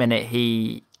 12th minute,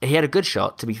 he had a good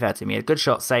shot, to be fair to him. He had a good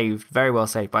shot saved, very well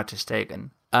saved by Ter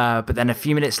Stegen. But then a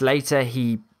few minutes later,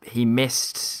 he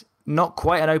missed not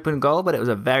quite an open goal, but it was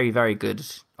a very, very good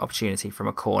opportunity from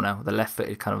a corner with a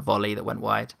left-footed kind of volley that went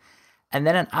wide. And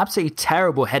then an absolutely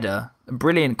terrible header, a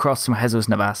brilliant cross from Jesus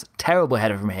Navas, terrible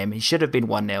header from him. He should have been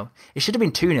 1-0. It should have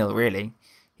been 2-0, really.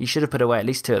 He should have put away at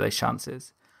least 2 of those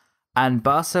chances. And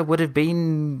Barca would have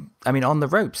been, on the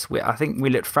ropes. I think we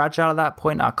looked fragile at that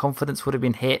point. Our confidence would have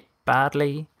been hit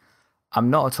badly. I'm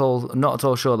not at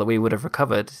all sure that we would have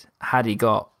recovered had he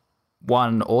got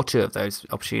 1 or 2 of those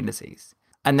opportunities.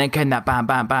 And then came that bam,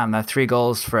 bam, bam, the 3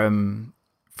 goals from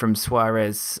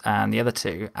Suarez and the other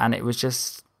 2. And it was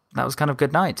that was kind of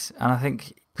good night. And I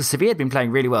think, because Sevilla had been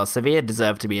playing really well, Sevilla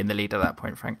deserved to be in the lead at that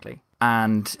point, frankly.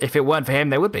 And if it weren't for him,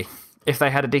 they would be. If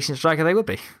they had a decent striker, they would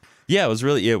be. Yeah, it was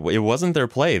really, it wasn't their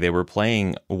play. They were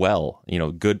playing well,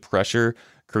 good pressure,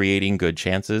 creating good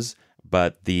chances,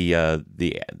 but the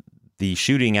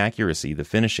shooting accuracy, the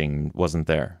finishing wasn't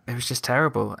there. It was just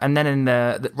terrible. And then in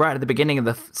right at the beginning of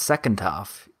the second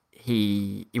half,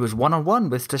 he was 1-on-1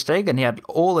 with Ter Stegen. He had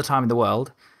all the time in the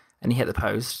world, and he hit the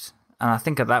post. And I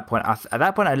think at that point,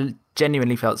 I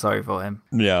genuinely felt sorry for him.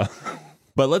 Yeah,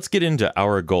 but let's get into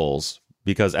our goals.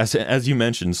 Because as you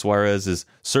mentioned, Suarez is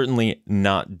certainly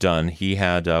not done. He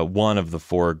had 1 of the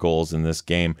 4 goals in this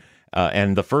game.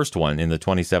 And the first one in the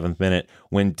 27th minute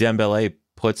when Dembele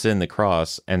puts in the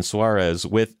cross and Suarez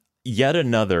with yet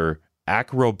another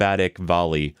acrobatic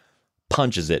volley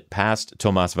punches it past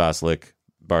Tomas Vaslik.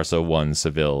 Barca 1,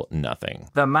 Seville 0.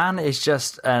 The man is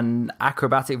just an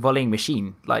acrobatic volleying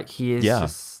machine. Like he is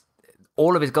just,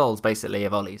 all of his goals basically are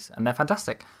volleys and they're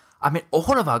fantastic.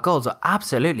 All of our goals are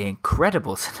absolutely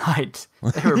incredible tonight.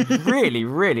 They were really,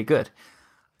 really good.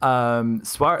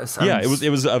 Suarez.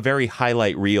 It was a very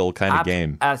highlight reel kind of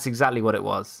game. That's exactly what it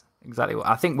was. Exactly what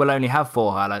I think. We'll only have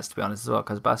 4 highlights to be honest as well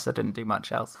because Barca didn't do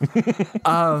much else.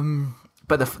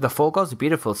 But the 4 goals are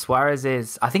beautiful. Suarez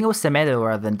is. I think it was Semedo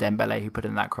rather than Dembele who put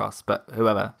in that cross, but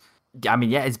whoever.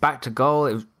 It's back to goal.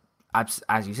 It was,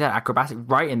 as you said, acrobatic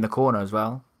right in the corner as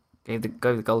well. Gave the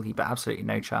goalkeeper absolutely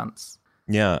no chance.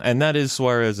 Yeah, and that is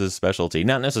Suarez's specialty.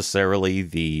 Not necessarily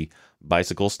the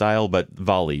bicycle style, but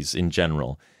volleys in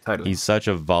general. Totally. He's such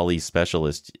a volley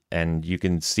specialist, and you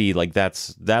can see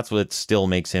that's what still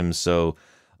makes him so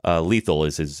lethal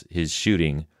is his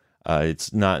shooting.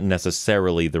 It's not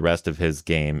necessarily the rest of his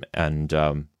game. And,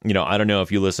 I don't know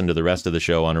if you listen to the rest of the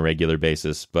show on a regular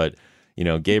basis, but,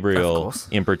 Gabriel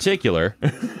in particular,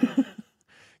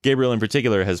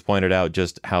 has pointed out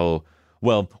just how,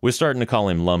 well, we're starting to call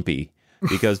him lumpy.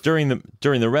 Because during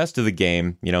the rest of the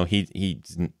game,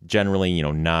 he's generally,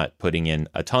 not putting in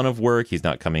a ton of work. He's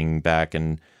not coming back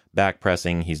and back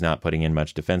pressing. He's not putting in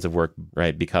much defensive work,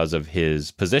 right? Because of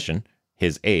his position,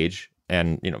 his age,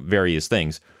 and, various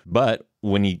things. But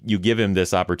when you give him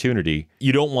this opportunity,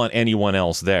 you don't want anyone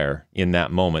else there in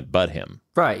that moment but him.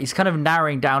 Right. He's kind of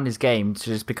narrowing down his game to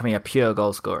just becoming a pure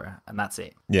goal scorer, and that's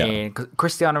it. Yeah. And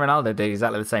Cristiano Ronaldo did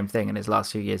exactly the same thing in his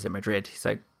last few years at Madrid.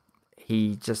 So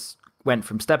he just went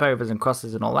from step overs and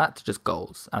crosses and all that to just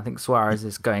goals. I think Suarez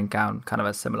is going down kind of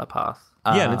a similar path.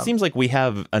 Yeah, and it seems like we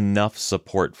have enough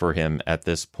support for him at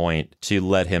this point to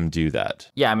let him do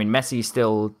that. Yeah, Messi's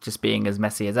still just being as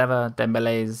messy as ever.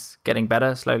 Dembele's getting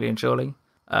better slowly and surely.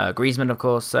 Griezmann, of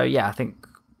course. So yeah, I think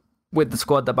with the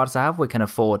squad that Barca have, we can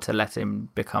afford to let him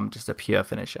become just a pure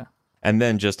finisher. And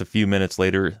then just a few minutes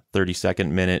later,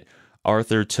 32nd minute,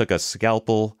 Arthur took a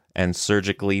scalpel and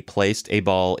surgically placed a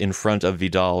ball in front of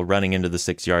Vidal running into the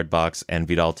 6-yard box, and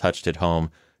Vidal touched it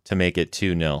home to make it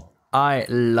 2-0. I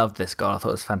loved this goal. I thought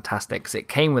it was fantastic because it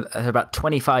came with about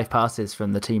 25 passes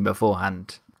from the team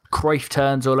beforehand. Cruyff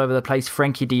turns all over the place.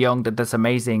 Frankie de Jong did this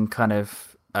amazing kind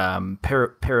of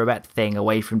pirouette thing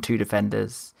away from 2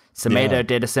 defenders. Semedo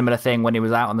did a similar thing when he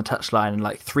was out on the touchline and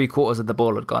like 3/4 of the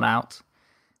ball had gone out.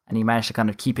 And he managed to kind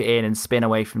of keep it in and spin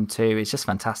away from 2. It's just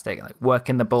fantastic. Like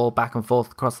working the ball back and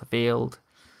forth across the field.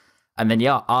 And then,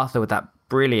 Arthur with that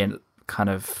brilliant kind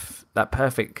of, that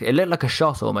perfect, it looked like a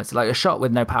shot almost, like a shot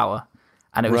with no power.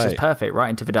 And it was just perfect right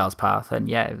into Vidal's path. And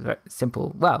yeah, it was very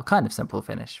simple, well, kind of simple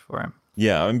finish for him.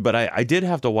 Yeah, but I did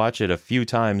have to watch it a few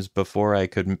times before I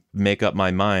could make up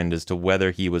my mind as to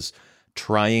whether he was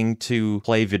trying to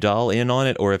play Vidal in on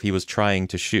it or if he was trying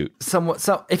to shoot.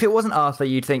 So if it wasn't Arthur,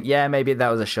 you'd think, yeah, maybe that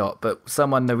was a shot. But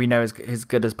someone that we know is as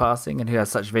good as passing and who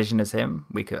has such vision as him,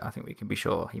 I think we can be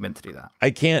sure he meant to do that.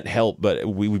 I can't help but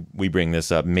we bring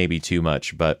this up maybe too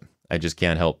much, but I just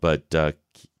can't help but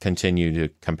continue to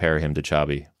compare him to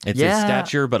Xavi. It's his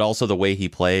stature, but also the way he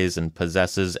plays and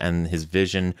possesses, and his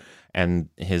vision and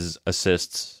his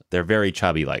assists. They're very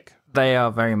Xavi-like. They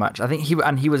are very much. I think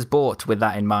he was bought with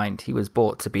that in mind. He was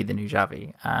bought to be the new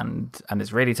Xavi, and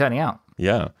it's really turning out.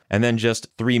 Yeah. And then just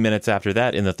 3 minutes after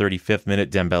that, in the 35th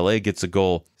minute, Dembele gets a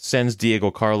goal, sends Diego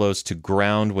Carlos to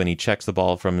ground when he checks the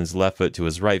ball from his left foot to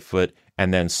his right foot,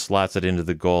 and then slots it into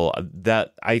the goal.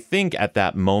 That, I think at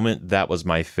that moment, that was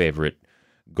my favorite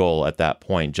goal at that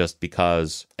point, just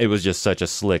because it was just such a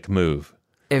slick move.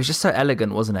 It was just so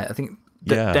elegant, wasn't it? I think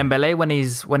Dembele, when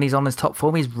he's on his top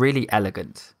form, he's really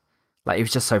elegant. Like, he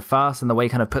was just so fast, and the way he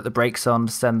kind of put the brakes on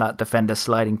to send that defender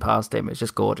sliding past him, it was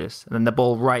just gorgeous. And then the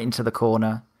ball right into the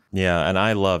corner. Yeah, and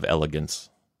I love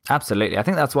elegance. Absolutely. I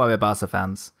think that's why we're Barca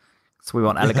fans. So we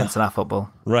want elegance in our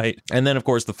football. Right. And then, of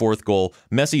course, the fourth goal,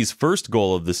 Messi's first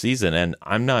goal of the season. And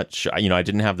I'm not sure, I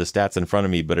didn't have the stats in front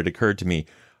of me, but it occurred to me,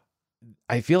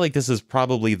 I feel like this is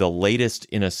probably the latest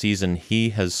in a season he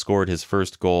has scored his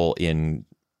first goal in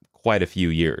quite a few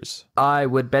years. I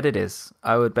would bet it is.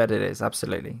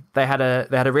 Absolutely. They had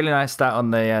a really nice stat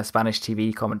on the Spanish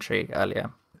TV commentary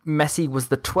earlier. Messi was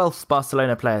the 12th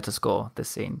Barcelona player to score this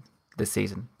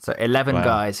season. So 11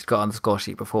 guys got on the score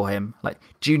sheet before him, like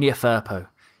Junior Firpo,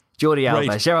 Jordi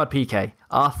Alba, Gerard Piqué,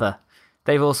 Arthur.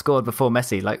 They've all scored before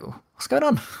Messi. Like, what's going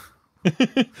on?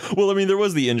 Well, I mean, there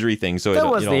was the injury thing. So there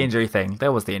was the injury thing.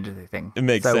 It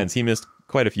makes sense. He missed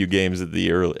quite a few games in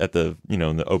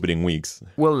the opening weeks.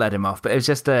 We'll let him off, but it was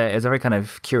just a very kind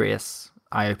of curious,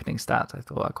 eye-opening stat. I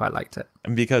thought I quite liked it.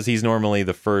 And because he's normally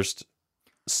the first,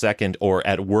 second, or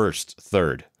at worst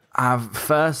third.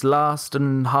 First, last,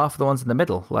 and half of the ones in the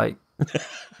middle. Like,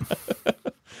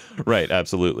 right,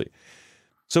 absolutely.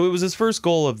 So it was his first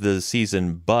goal of the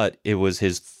season, but it was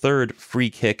his third free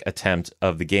kick attempt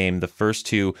of the game. The first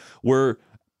two were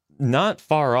not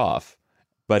far off,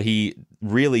 but he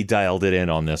really dialed it in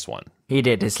on this one. He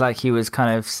did. It's like he was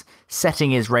kind of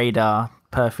setting his radar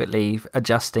perfectly,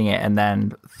 adjusting it, and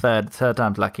then third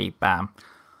time's lucky, bam.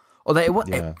 Although it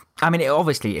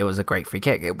was a great free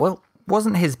kick. It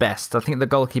wasn't his best. I think the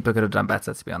goalkeeper could have done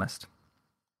better, to be honest.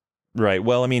 Right.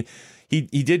 Well, I mean,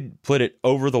 he did put it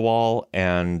over the wall,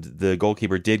 and the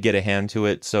goalkeeper did get a hand to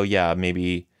it. So yeah,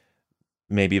 maybe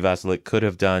Vasilik could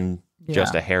have done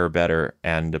just a hair better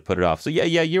and put it off. So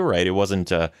yeah, you're right. It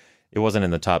wasn't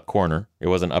in the top corner. It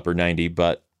wasn't upper 90,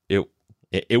 but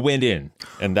it went in,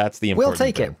 and that's the important thing.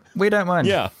 We'll take it. We don't mind.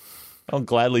 Yeah, I'll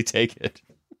gladly take it.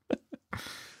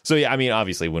 So yeah, I mean,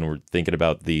 obviously, when we're thinking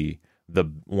about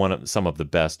some of the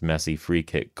best Messi free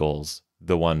kick goals,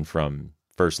 the one from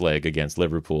first leg against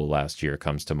Liverpool last year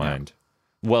comes to mind.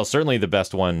 Well, certainly the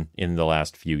best one in the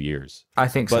last few years. I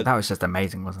think so. That was just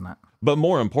amazing, wasn't it? But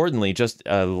more importantly, just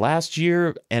last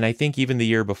year, and I think even the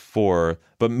year before,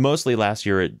 but mostly last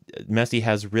year, Messi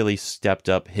has really stepped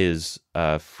up his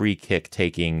free kick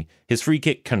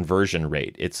conversion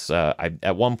rate. It's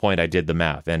at one point I did the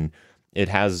math, and it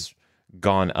has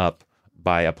gone up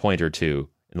by a point or two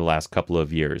in the last couple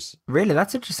of years. Really?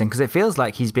 That's interesting, because it feels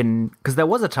like because there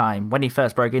was a time when he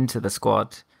first broke into the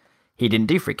squad, he didn't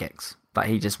do free kicks. Like,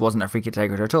 he just wasn't a free kick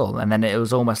taker at all. And then it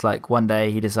was almost like one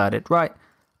day he decided, right,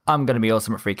 I'm going to be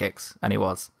awesome at free kicks. And he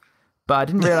was. But I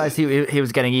didn't realize he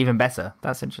was getting even better.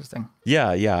 That's interesting.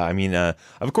 Yeah. I mean,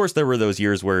 of course, there were those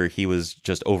years where he was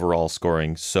just overall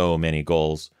scoring so many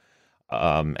goals.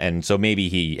 And so maybe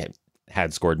he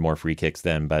had scored more free kicks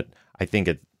then, but I think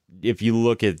if you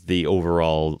look at the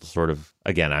overall sort of,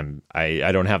 again,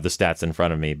 I don't have the stats in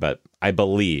front of me, but I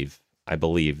believe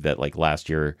that like last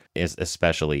year,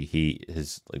 especially,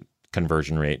 his like,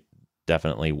 conversion rate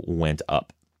definitely went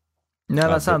up. No,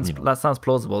 that sounds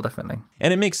plausible, definitely.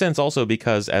 And it makes sense also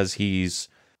because as he's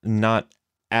not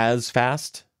as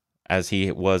fast as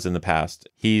he was in the past,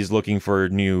 he's looking for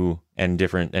new and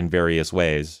different and various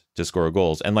ways to score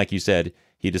goals. And like you said,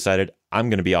 he decided, I'm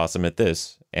going to be awesome at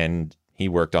this, and he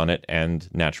worked on it, and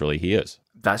naturally he is.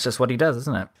 That's just what he does,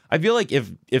 isn't it? I feel like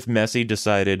if Messi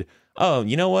decided, oh,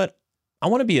 you know what? I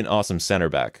want to be an awesome center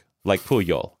back like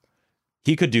Puyol,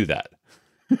 he could do that.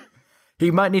 He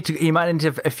might need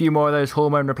a few more of those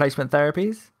hormone replacement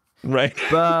therapies. Right.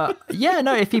 But yeah,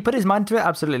 no, if he put his mind to it,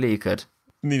 absolutely he could.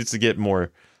 Needs to get more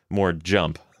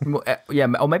jump.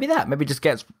 Yeah, or maybe just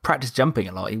gets practice jumping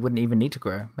a lot. He wouldn't even need to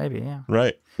grow. Maybe, yeah.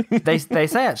 Right. They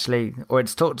say actually, or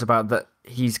it's talked about that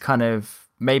he's kind of,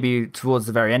 maybe towards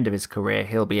the very end of his career,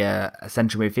 he'll be a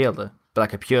central midfielder, but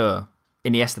like a pure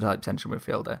Iniesta type central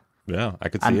midfielder. Yeah, I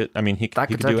could see it. I mean, he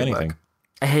could do anything.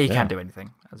 Work. He can do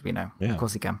anything, as we know. Yeah. Of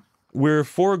course he can. We're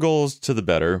 4 goals to the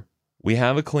better. We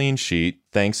have a clean sheet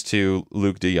thanks to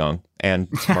Luke de Jong and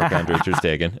Marc-Andre ter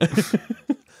Stegen.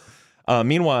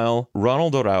 Meanwhile,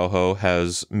 Ronald Araujo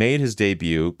has made his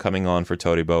debut coming on for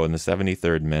Todibo in the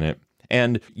 73rd minute.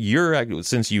 And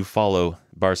since you follow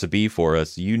Barca B for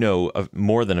us, you know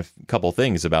more than a couple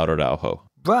things about Araujo.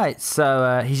 Right.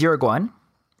 So he's Uruguayan.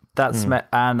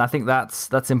 And I think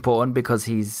that's important because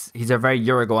he's a very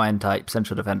Uruguayan type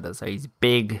central defender. So he's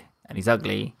big and he's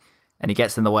ugly and he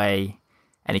gets in the way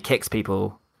and he kicks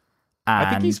people. And I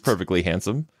think he's perfectly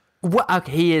handsome.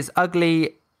 Okay, he is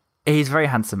ugly. He's a very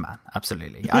handsome man.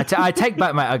 Absolutely. I take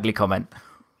back my ugly comment.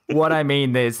 What I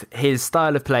mean is his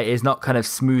style of play is not kind of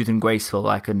smooth and graceful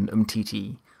like an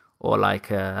Umtiti or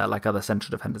like other central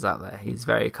defenders out there. He's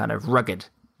very kind of rugged.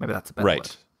 Maybe that's a better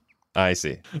word. I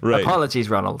see. Right. Apologies,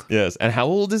 Ronald. Yes. And how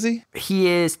old is he? He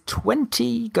is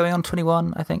 20, going on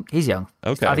 21, I think. He's young.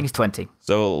 Okay. I think he's 20.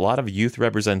 So a lot of youth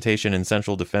representation in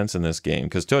central defense in this game,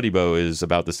 because Todibo is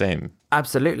about the same.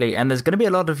 Absolutely. And there's going to be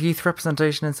a lot of youth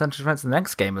representation in central defense in the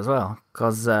next game as well,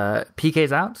 because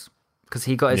PK's out, because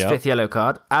he got his 5th yellow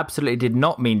card. Absolutely did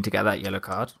not mean to get that yellow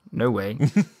card. No way.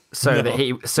 So that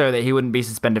he wouldn't be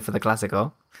suspended for the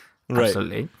Clásico. Right.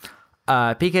 Absolutely.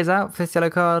 PK's out, 5th yellow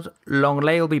card.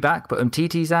 Longley will be back, but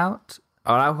Umtiti's out.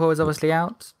 Araujo is obviously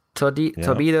out.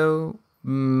 Torbido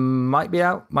might be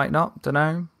out, might not. Don't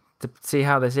know. To see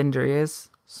how this injury is.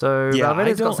 So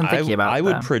Valverde's got some thinking about. I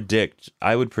would predict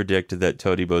that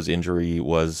Todibo's injury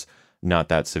was not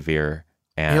that severe,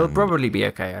 and he'll probably be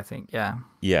okay. I think. Yeah.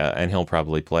 Yeah, and he'll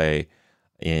probably play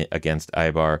against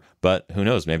Eibar, but who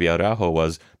knows? Maybe Araujo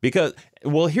was because.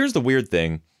 Well, here's the weird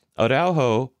thing: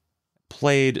 Araujo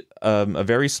played a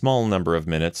very small number of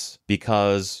minutes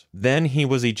because then he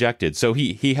was ejected. So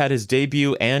he had his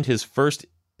debut and his first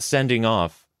sending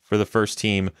off for the first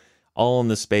team all in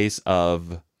the space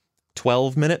of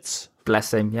 12 minutes.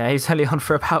 Bless him. Yeah, he's only on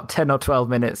for about 10 or 12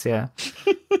 minutes, yeah.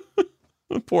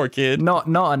 Poor kid. Not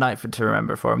a night to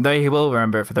remember for him, though he will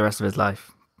remember it for the rest of his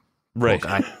life. Right.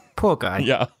 Poor guy.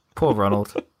 Yeah. Poor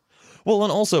Ronald. Well,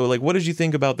 and also, like, what did you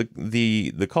think about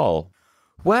the call?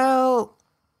 Well,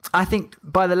 I think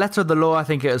by the letter of the law, I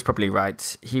think it was probably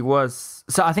right. He was...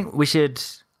 So I think we should...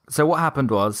 So what happened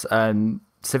was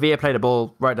Sevilla played a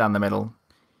ball right down the middle.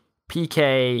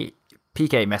 PK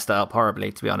messed it up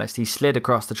horribly, to be honest. He slid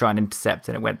across to try and intercept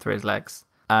and it went through his legs.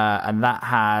 And that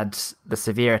had the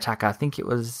Sevilla attacker, I think it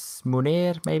was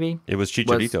Munir, maybe? It was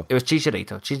Chicharito. It was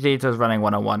Chicharito. Chicharito was running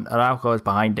one-on-one. Araujo was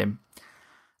behind him.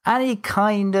 And he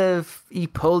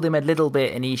pulled him a little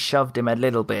bit and he shoved him a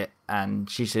little bit and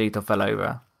Chicharito fell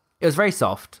over. It was very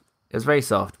soft.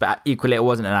 But equally it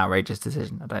wasn't an outrageous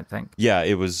decision, I don't think. Yeah,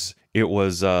 it was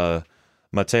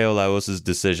Mateo Laos's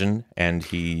decision, and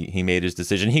he made his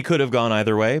decision. He could have gone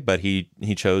either way, but he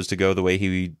chose to go the way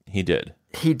he did.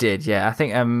 He did, yeah. I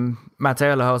think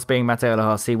Mateo Laos being Mateo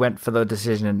Laos, he went for the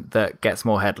decision that gets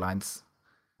more headlines.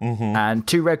 Mm-hmm. And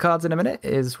 2 red cards in a minute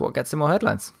is what gets him more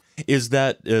headlines. Is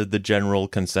that the general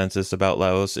consensus about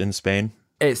Laos in Spain?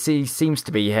 It seems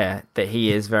to be, yeah, that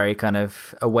he is very kind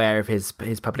of aware of his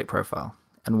public profile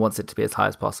and wants it to be as high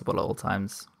as possible at all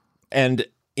times. And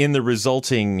in the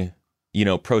resulting,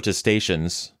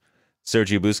 protestations,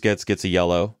 Sergio Busquets gets a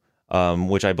yellow,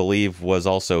 which I believe was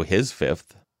also his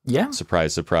 5th. Yeah.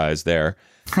 Surprise, surprise there.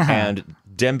 And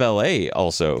Dembélé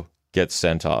also gets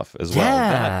sent off as well.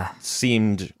 Yeah. That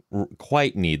seemed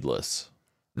quite needless.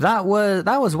 That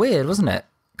was weird, wasn't it?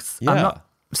 Yeah.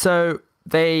 So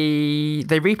they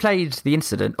replayed the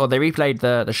incident, or they replayed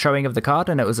the showing of the card,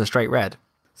 and it was a straight red.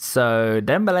 So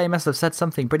Dembele must have said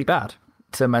something pretty bad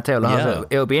to Matteo Lahoz. Yeah.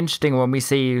 It'll be interesting when we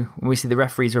see the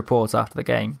referees' reports after the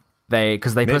game.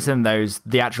 Because they put in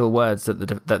the actual words that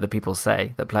the people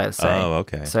say, that players say. Oh,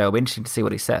 okay. So it'll be interesting to see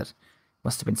what he said.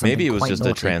 Must have been something. Maybe it was quite just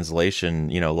naughty. a translation,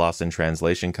 lost in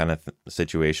translation kind of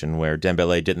situation where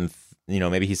Dembele didn't,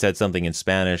 maybe he said something in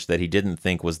Spanish that he didn't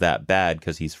think was that bad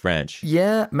because he's French.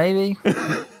 Yeah, maybe.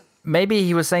 Maybe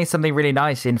he was saying something really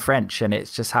nice in French and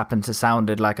it just happened to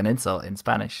sounded like an insult in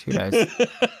Spanish. Who knows?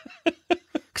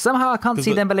 Somehow I can't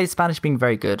see Dembele's Spanish being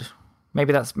very good.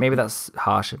 Maybe that's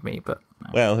harsh of me, but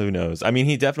no. Well, who knows? I mean,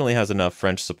 he definitely has enough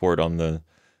French support on the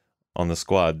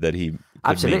squad that he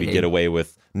could maybe get away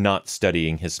with not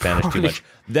studying his Spanish too much.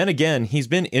 Then again, he's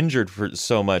been injured for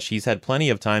so much. He's had plenty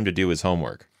of time to do his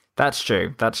homework. That's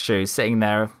true. Sitting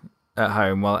there at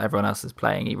home while everyone else is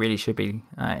playing, he really should be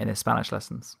in his Spanish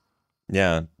lessons.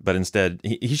 Yeah, but instead,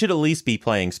 he should at least be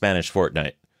playing Spanish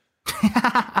Fortnite.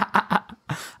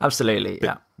 Absolutely,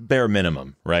 yeah. Bare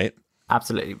minimum, right?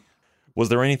 Absolutely. Was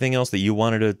there anything else that you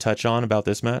wanted to touch on about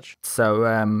this match? So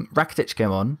Rakitic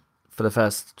came on for the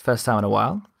first time in a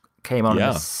while. Came on in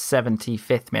the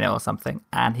 75th minute or something,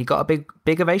 and he got a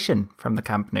big ovation from the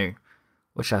Camp Nou,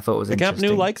 which I thought was interesting. The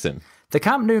Camp Nou likes him. The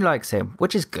Camp Nou likes him,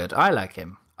 which is good. I like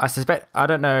him. I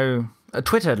don't know.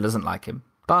 Twitter doesn't like him.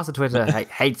 Barca Twitter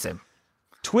hates him.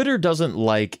 Twitter doesn't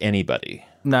like anybody.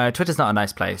 No, Twitter's not a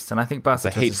nice place, and I think Barca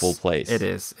It's a hateful place. It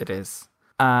is.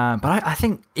 But I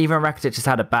think even Rakitic has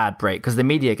had a bad break because the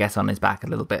media gets on his back a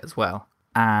little bit as well.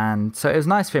 And so it was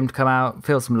nice for him to come out,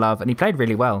 feel some love, and he played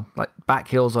really well. Like back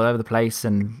heels all over the place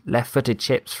and left-footed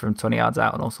chips from 20 yards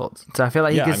out and all sorts. So I feel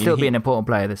like he can still be an important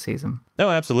player this season. No,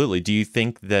 absolutely. Do you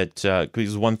think that,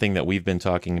 because one thing that we've been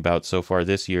talking about so far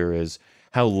this year is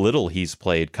how little he's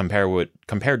played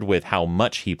compared with how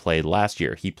much he played last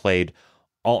year. He played,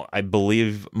 I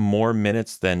believe, more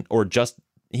minutes than,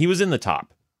 he was in the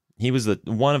top. He was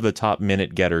one of the top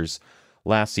minute getters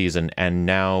last season, and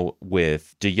now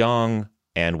with De Jong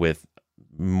and with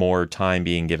more time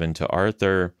being given to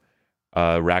Arthur,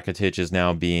 Rakitic is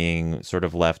now being sort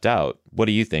of left out. What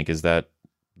do you think? Is that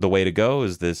the way to go?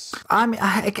 Is this? I mean,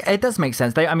 it does make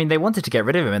sense. They wanted to get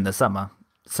rid of him in the summer,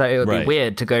 so it would be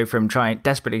weird to go from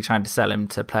desperately trying to sell him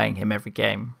to playing him every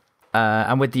game.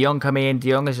 And with De Jong coming in, De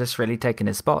Jong has just really taken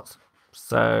his spot.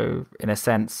 So in a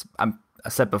sense, I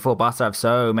said before, Barca have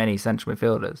so many central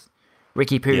midfielders.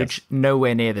 Ricky Puig,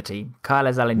 nowhere near the team.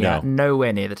 Carles Aleñá,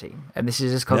 nowhere near the team. And this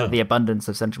is just because of the abundance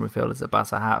of central midfielders that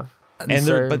Barca have.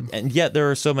 And yet there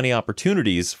are so many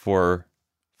opportunities for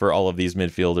all of these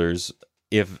midfielders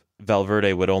if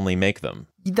Valverde would only make them.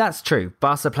 That's true.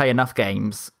 Barca play enough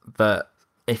games that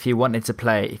if you wanted to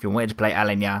play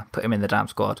Aleñá, put him in the damn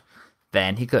squad,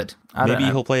 then he could. Maybe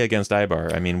he'll play against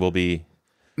Eibar. I mean,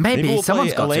 Maybe we'll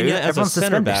someone's play got Aleñá to. as Everyone's a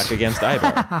center suspended. back against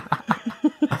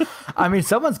Eibar. I mean,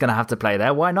 someone's going to have to play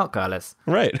there. Why not, Carlos?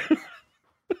 Right.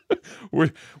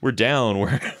 we're down.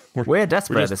 We're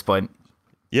desperate at this point.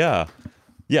 Yeah.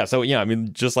 Yeah. So, I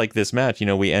mean, just like this match,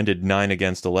 we ended 9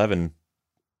 against 11.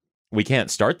 We can't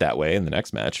start that way in the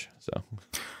next match. So,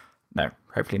 no,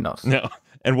 hopefully not. No.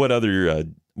 And what other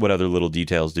little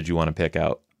details did you want to pick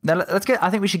out? Now, I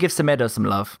think we should give Semedo some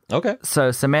love. Okay. So,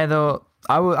 Semedo,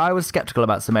 I was skeptical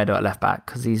about Semedo at left back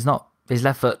because his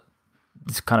left foot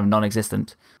is kind of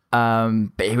non-existent.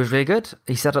 But he was really good.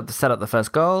 He set up the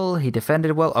first goal. He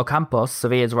defended well. Ocampos,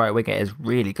 Sevilla's right winger, is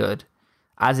really good,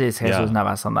 as is Jesus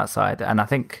Navas on that side. And I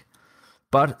think,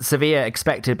 but Sevilla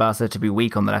expected Barca to be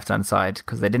weak on the left-hand side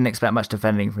because they didn't expect much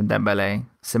defending from Dembele.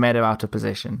 Semedo out of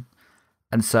position.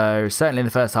 And so certainly in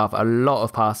the first half, a lot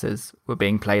of passes were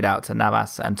being played out to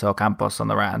Navas and to Ocampos on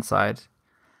the right-hand side.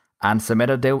 And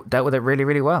Semedo dealt with it really,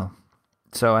 really well.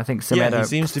 So I think Semedo he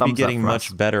seems to be getting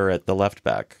much better at the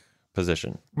left-back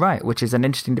position. Right, which is an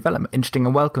interesting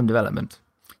and welcome development.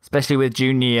 Especially with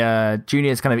Junior.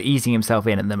 Junior's kind of easing himself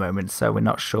in at the moment, so we're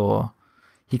not sure.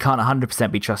 He can't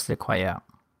 100% be trusted quite yet.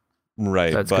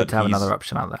 Right. So it's good to have another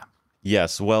option out there.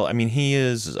 Yes, well, I mean, he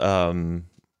is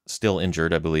still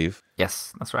injured, I believe.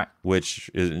 Yes, that's right. Which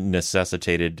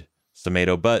necessitated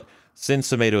Semedo. But since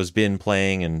Semedo's been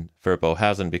playing and Firpo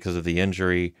hasn't because of the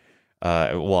injury,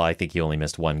 I think he only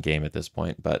missed one game at this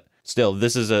point. But still,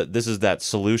 this is that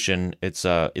solution. It's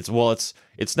not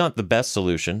the best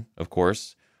solution, of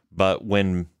course, but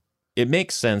when it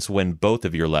makes sense when both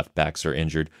of your left backs are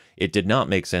injured. It did not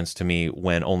make sense to me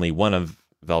when only one of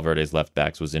Valverde's left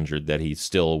backs was injured that he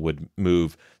still would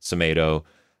move Semedo,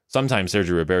 sometimes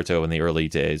Sergio Roberto in the early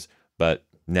days, but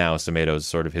now Semedo is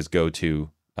sort of his go-to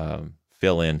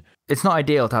fill in. It's not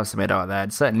ideal to have Semedo out there.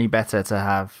 It's certainly better to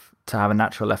have a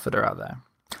natural left footer out there.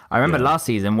 I remember last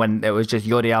season when it was just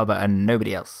Jordi Alba and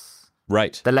nobody else.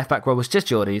 Right. The left back role was just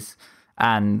Jordi's,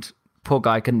 and poor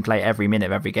guy couldn't play every minute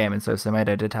of every game, and so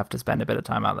Semedo did have to spend a bit of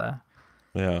time out there.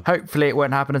 Yeah. Hopefully it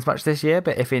won't happen as much this year,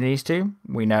 but if it needs to,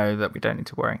 we know that we don't need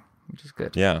to worry, which is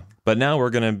good. Yeah. But now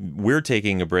we're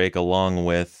taking a break along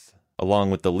with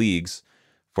the leagues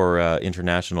for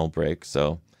international break.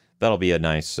 So that'll be a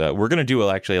nice we're going to do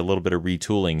actually a little bit of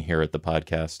retooling here at the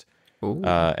podcast.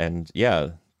 And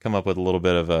come up with a little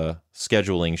bit of a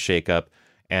scheduling shakeup,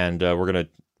 and we're going to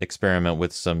experiment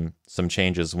with some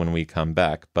changes when we come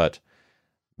back. But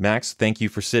Max, thank you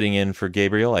for sitting in for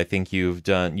Gabriel. I think you've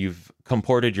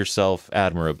comported yourself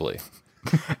admirably.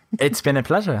 It's been a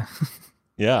pleasure.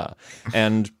 Yeah.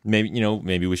 And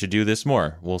maybe we should do this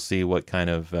more. We'll see what kind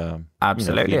of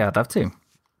Absolutely, I'd love to.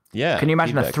 Yeah. Can you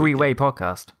imagine a 3-way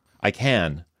podcast? I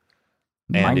can.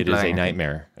 And it is a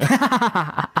nightmare.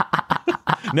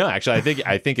 No, actually,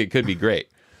 I think it could be great.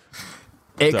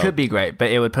 It could be great,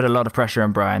 but it would put a lot of pressure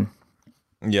on Brian.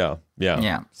 Yeah.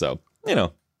 So,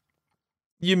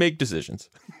 you make decisions.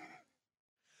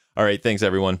 All right, thanks,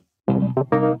 everyone.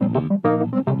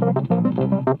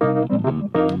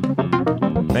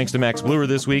 Thanks to Max Bluer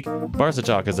this week. Barca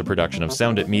Talk is a production of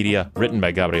Sound It Media, written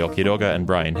by Gabriel Quiroga and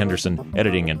Brian Henderson,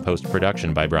 editing and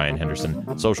post-production by Brian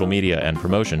Henderson, social media and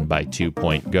promotion by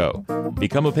 2.go.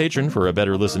 Become a patron for a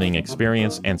better listening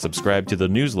experience and subscribe to the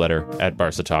newsletter at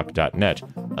barcatalk.net.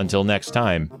 Until next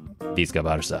time, Visca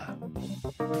Barca.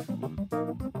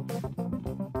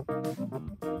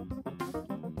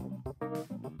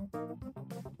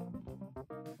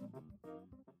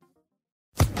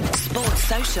 Sports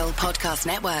Social Podcast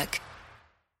Network.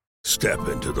 Step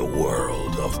into the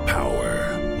world of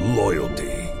power,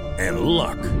 loyalty, and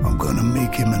luck. I'm gonna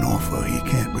make him an offer he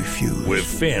can't refuse. With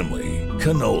family,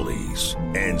 cannolis,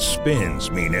 and spins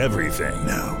mean everything.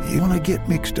 Now, you wanna get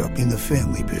mixed up in the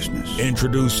family business.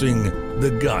 Introducing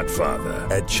The Godfather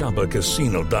at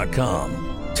ChumbaCasino.com.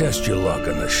 Test your luck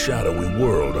in the shadowy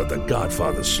world of The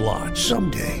Godfather slot.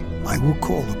 Someday, I will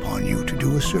call upon you to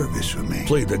do a service for me.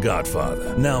 Play The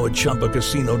Godfather, now at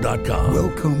ChumbaCasino.com.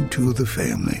 Welcome to the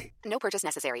family. No purchase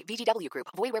necessary. VGW Group.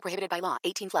 Void where prohibited by law.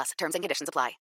 18+. Terms and conditions apply.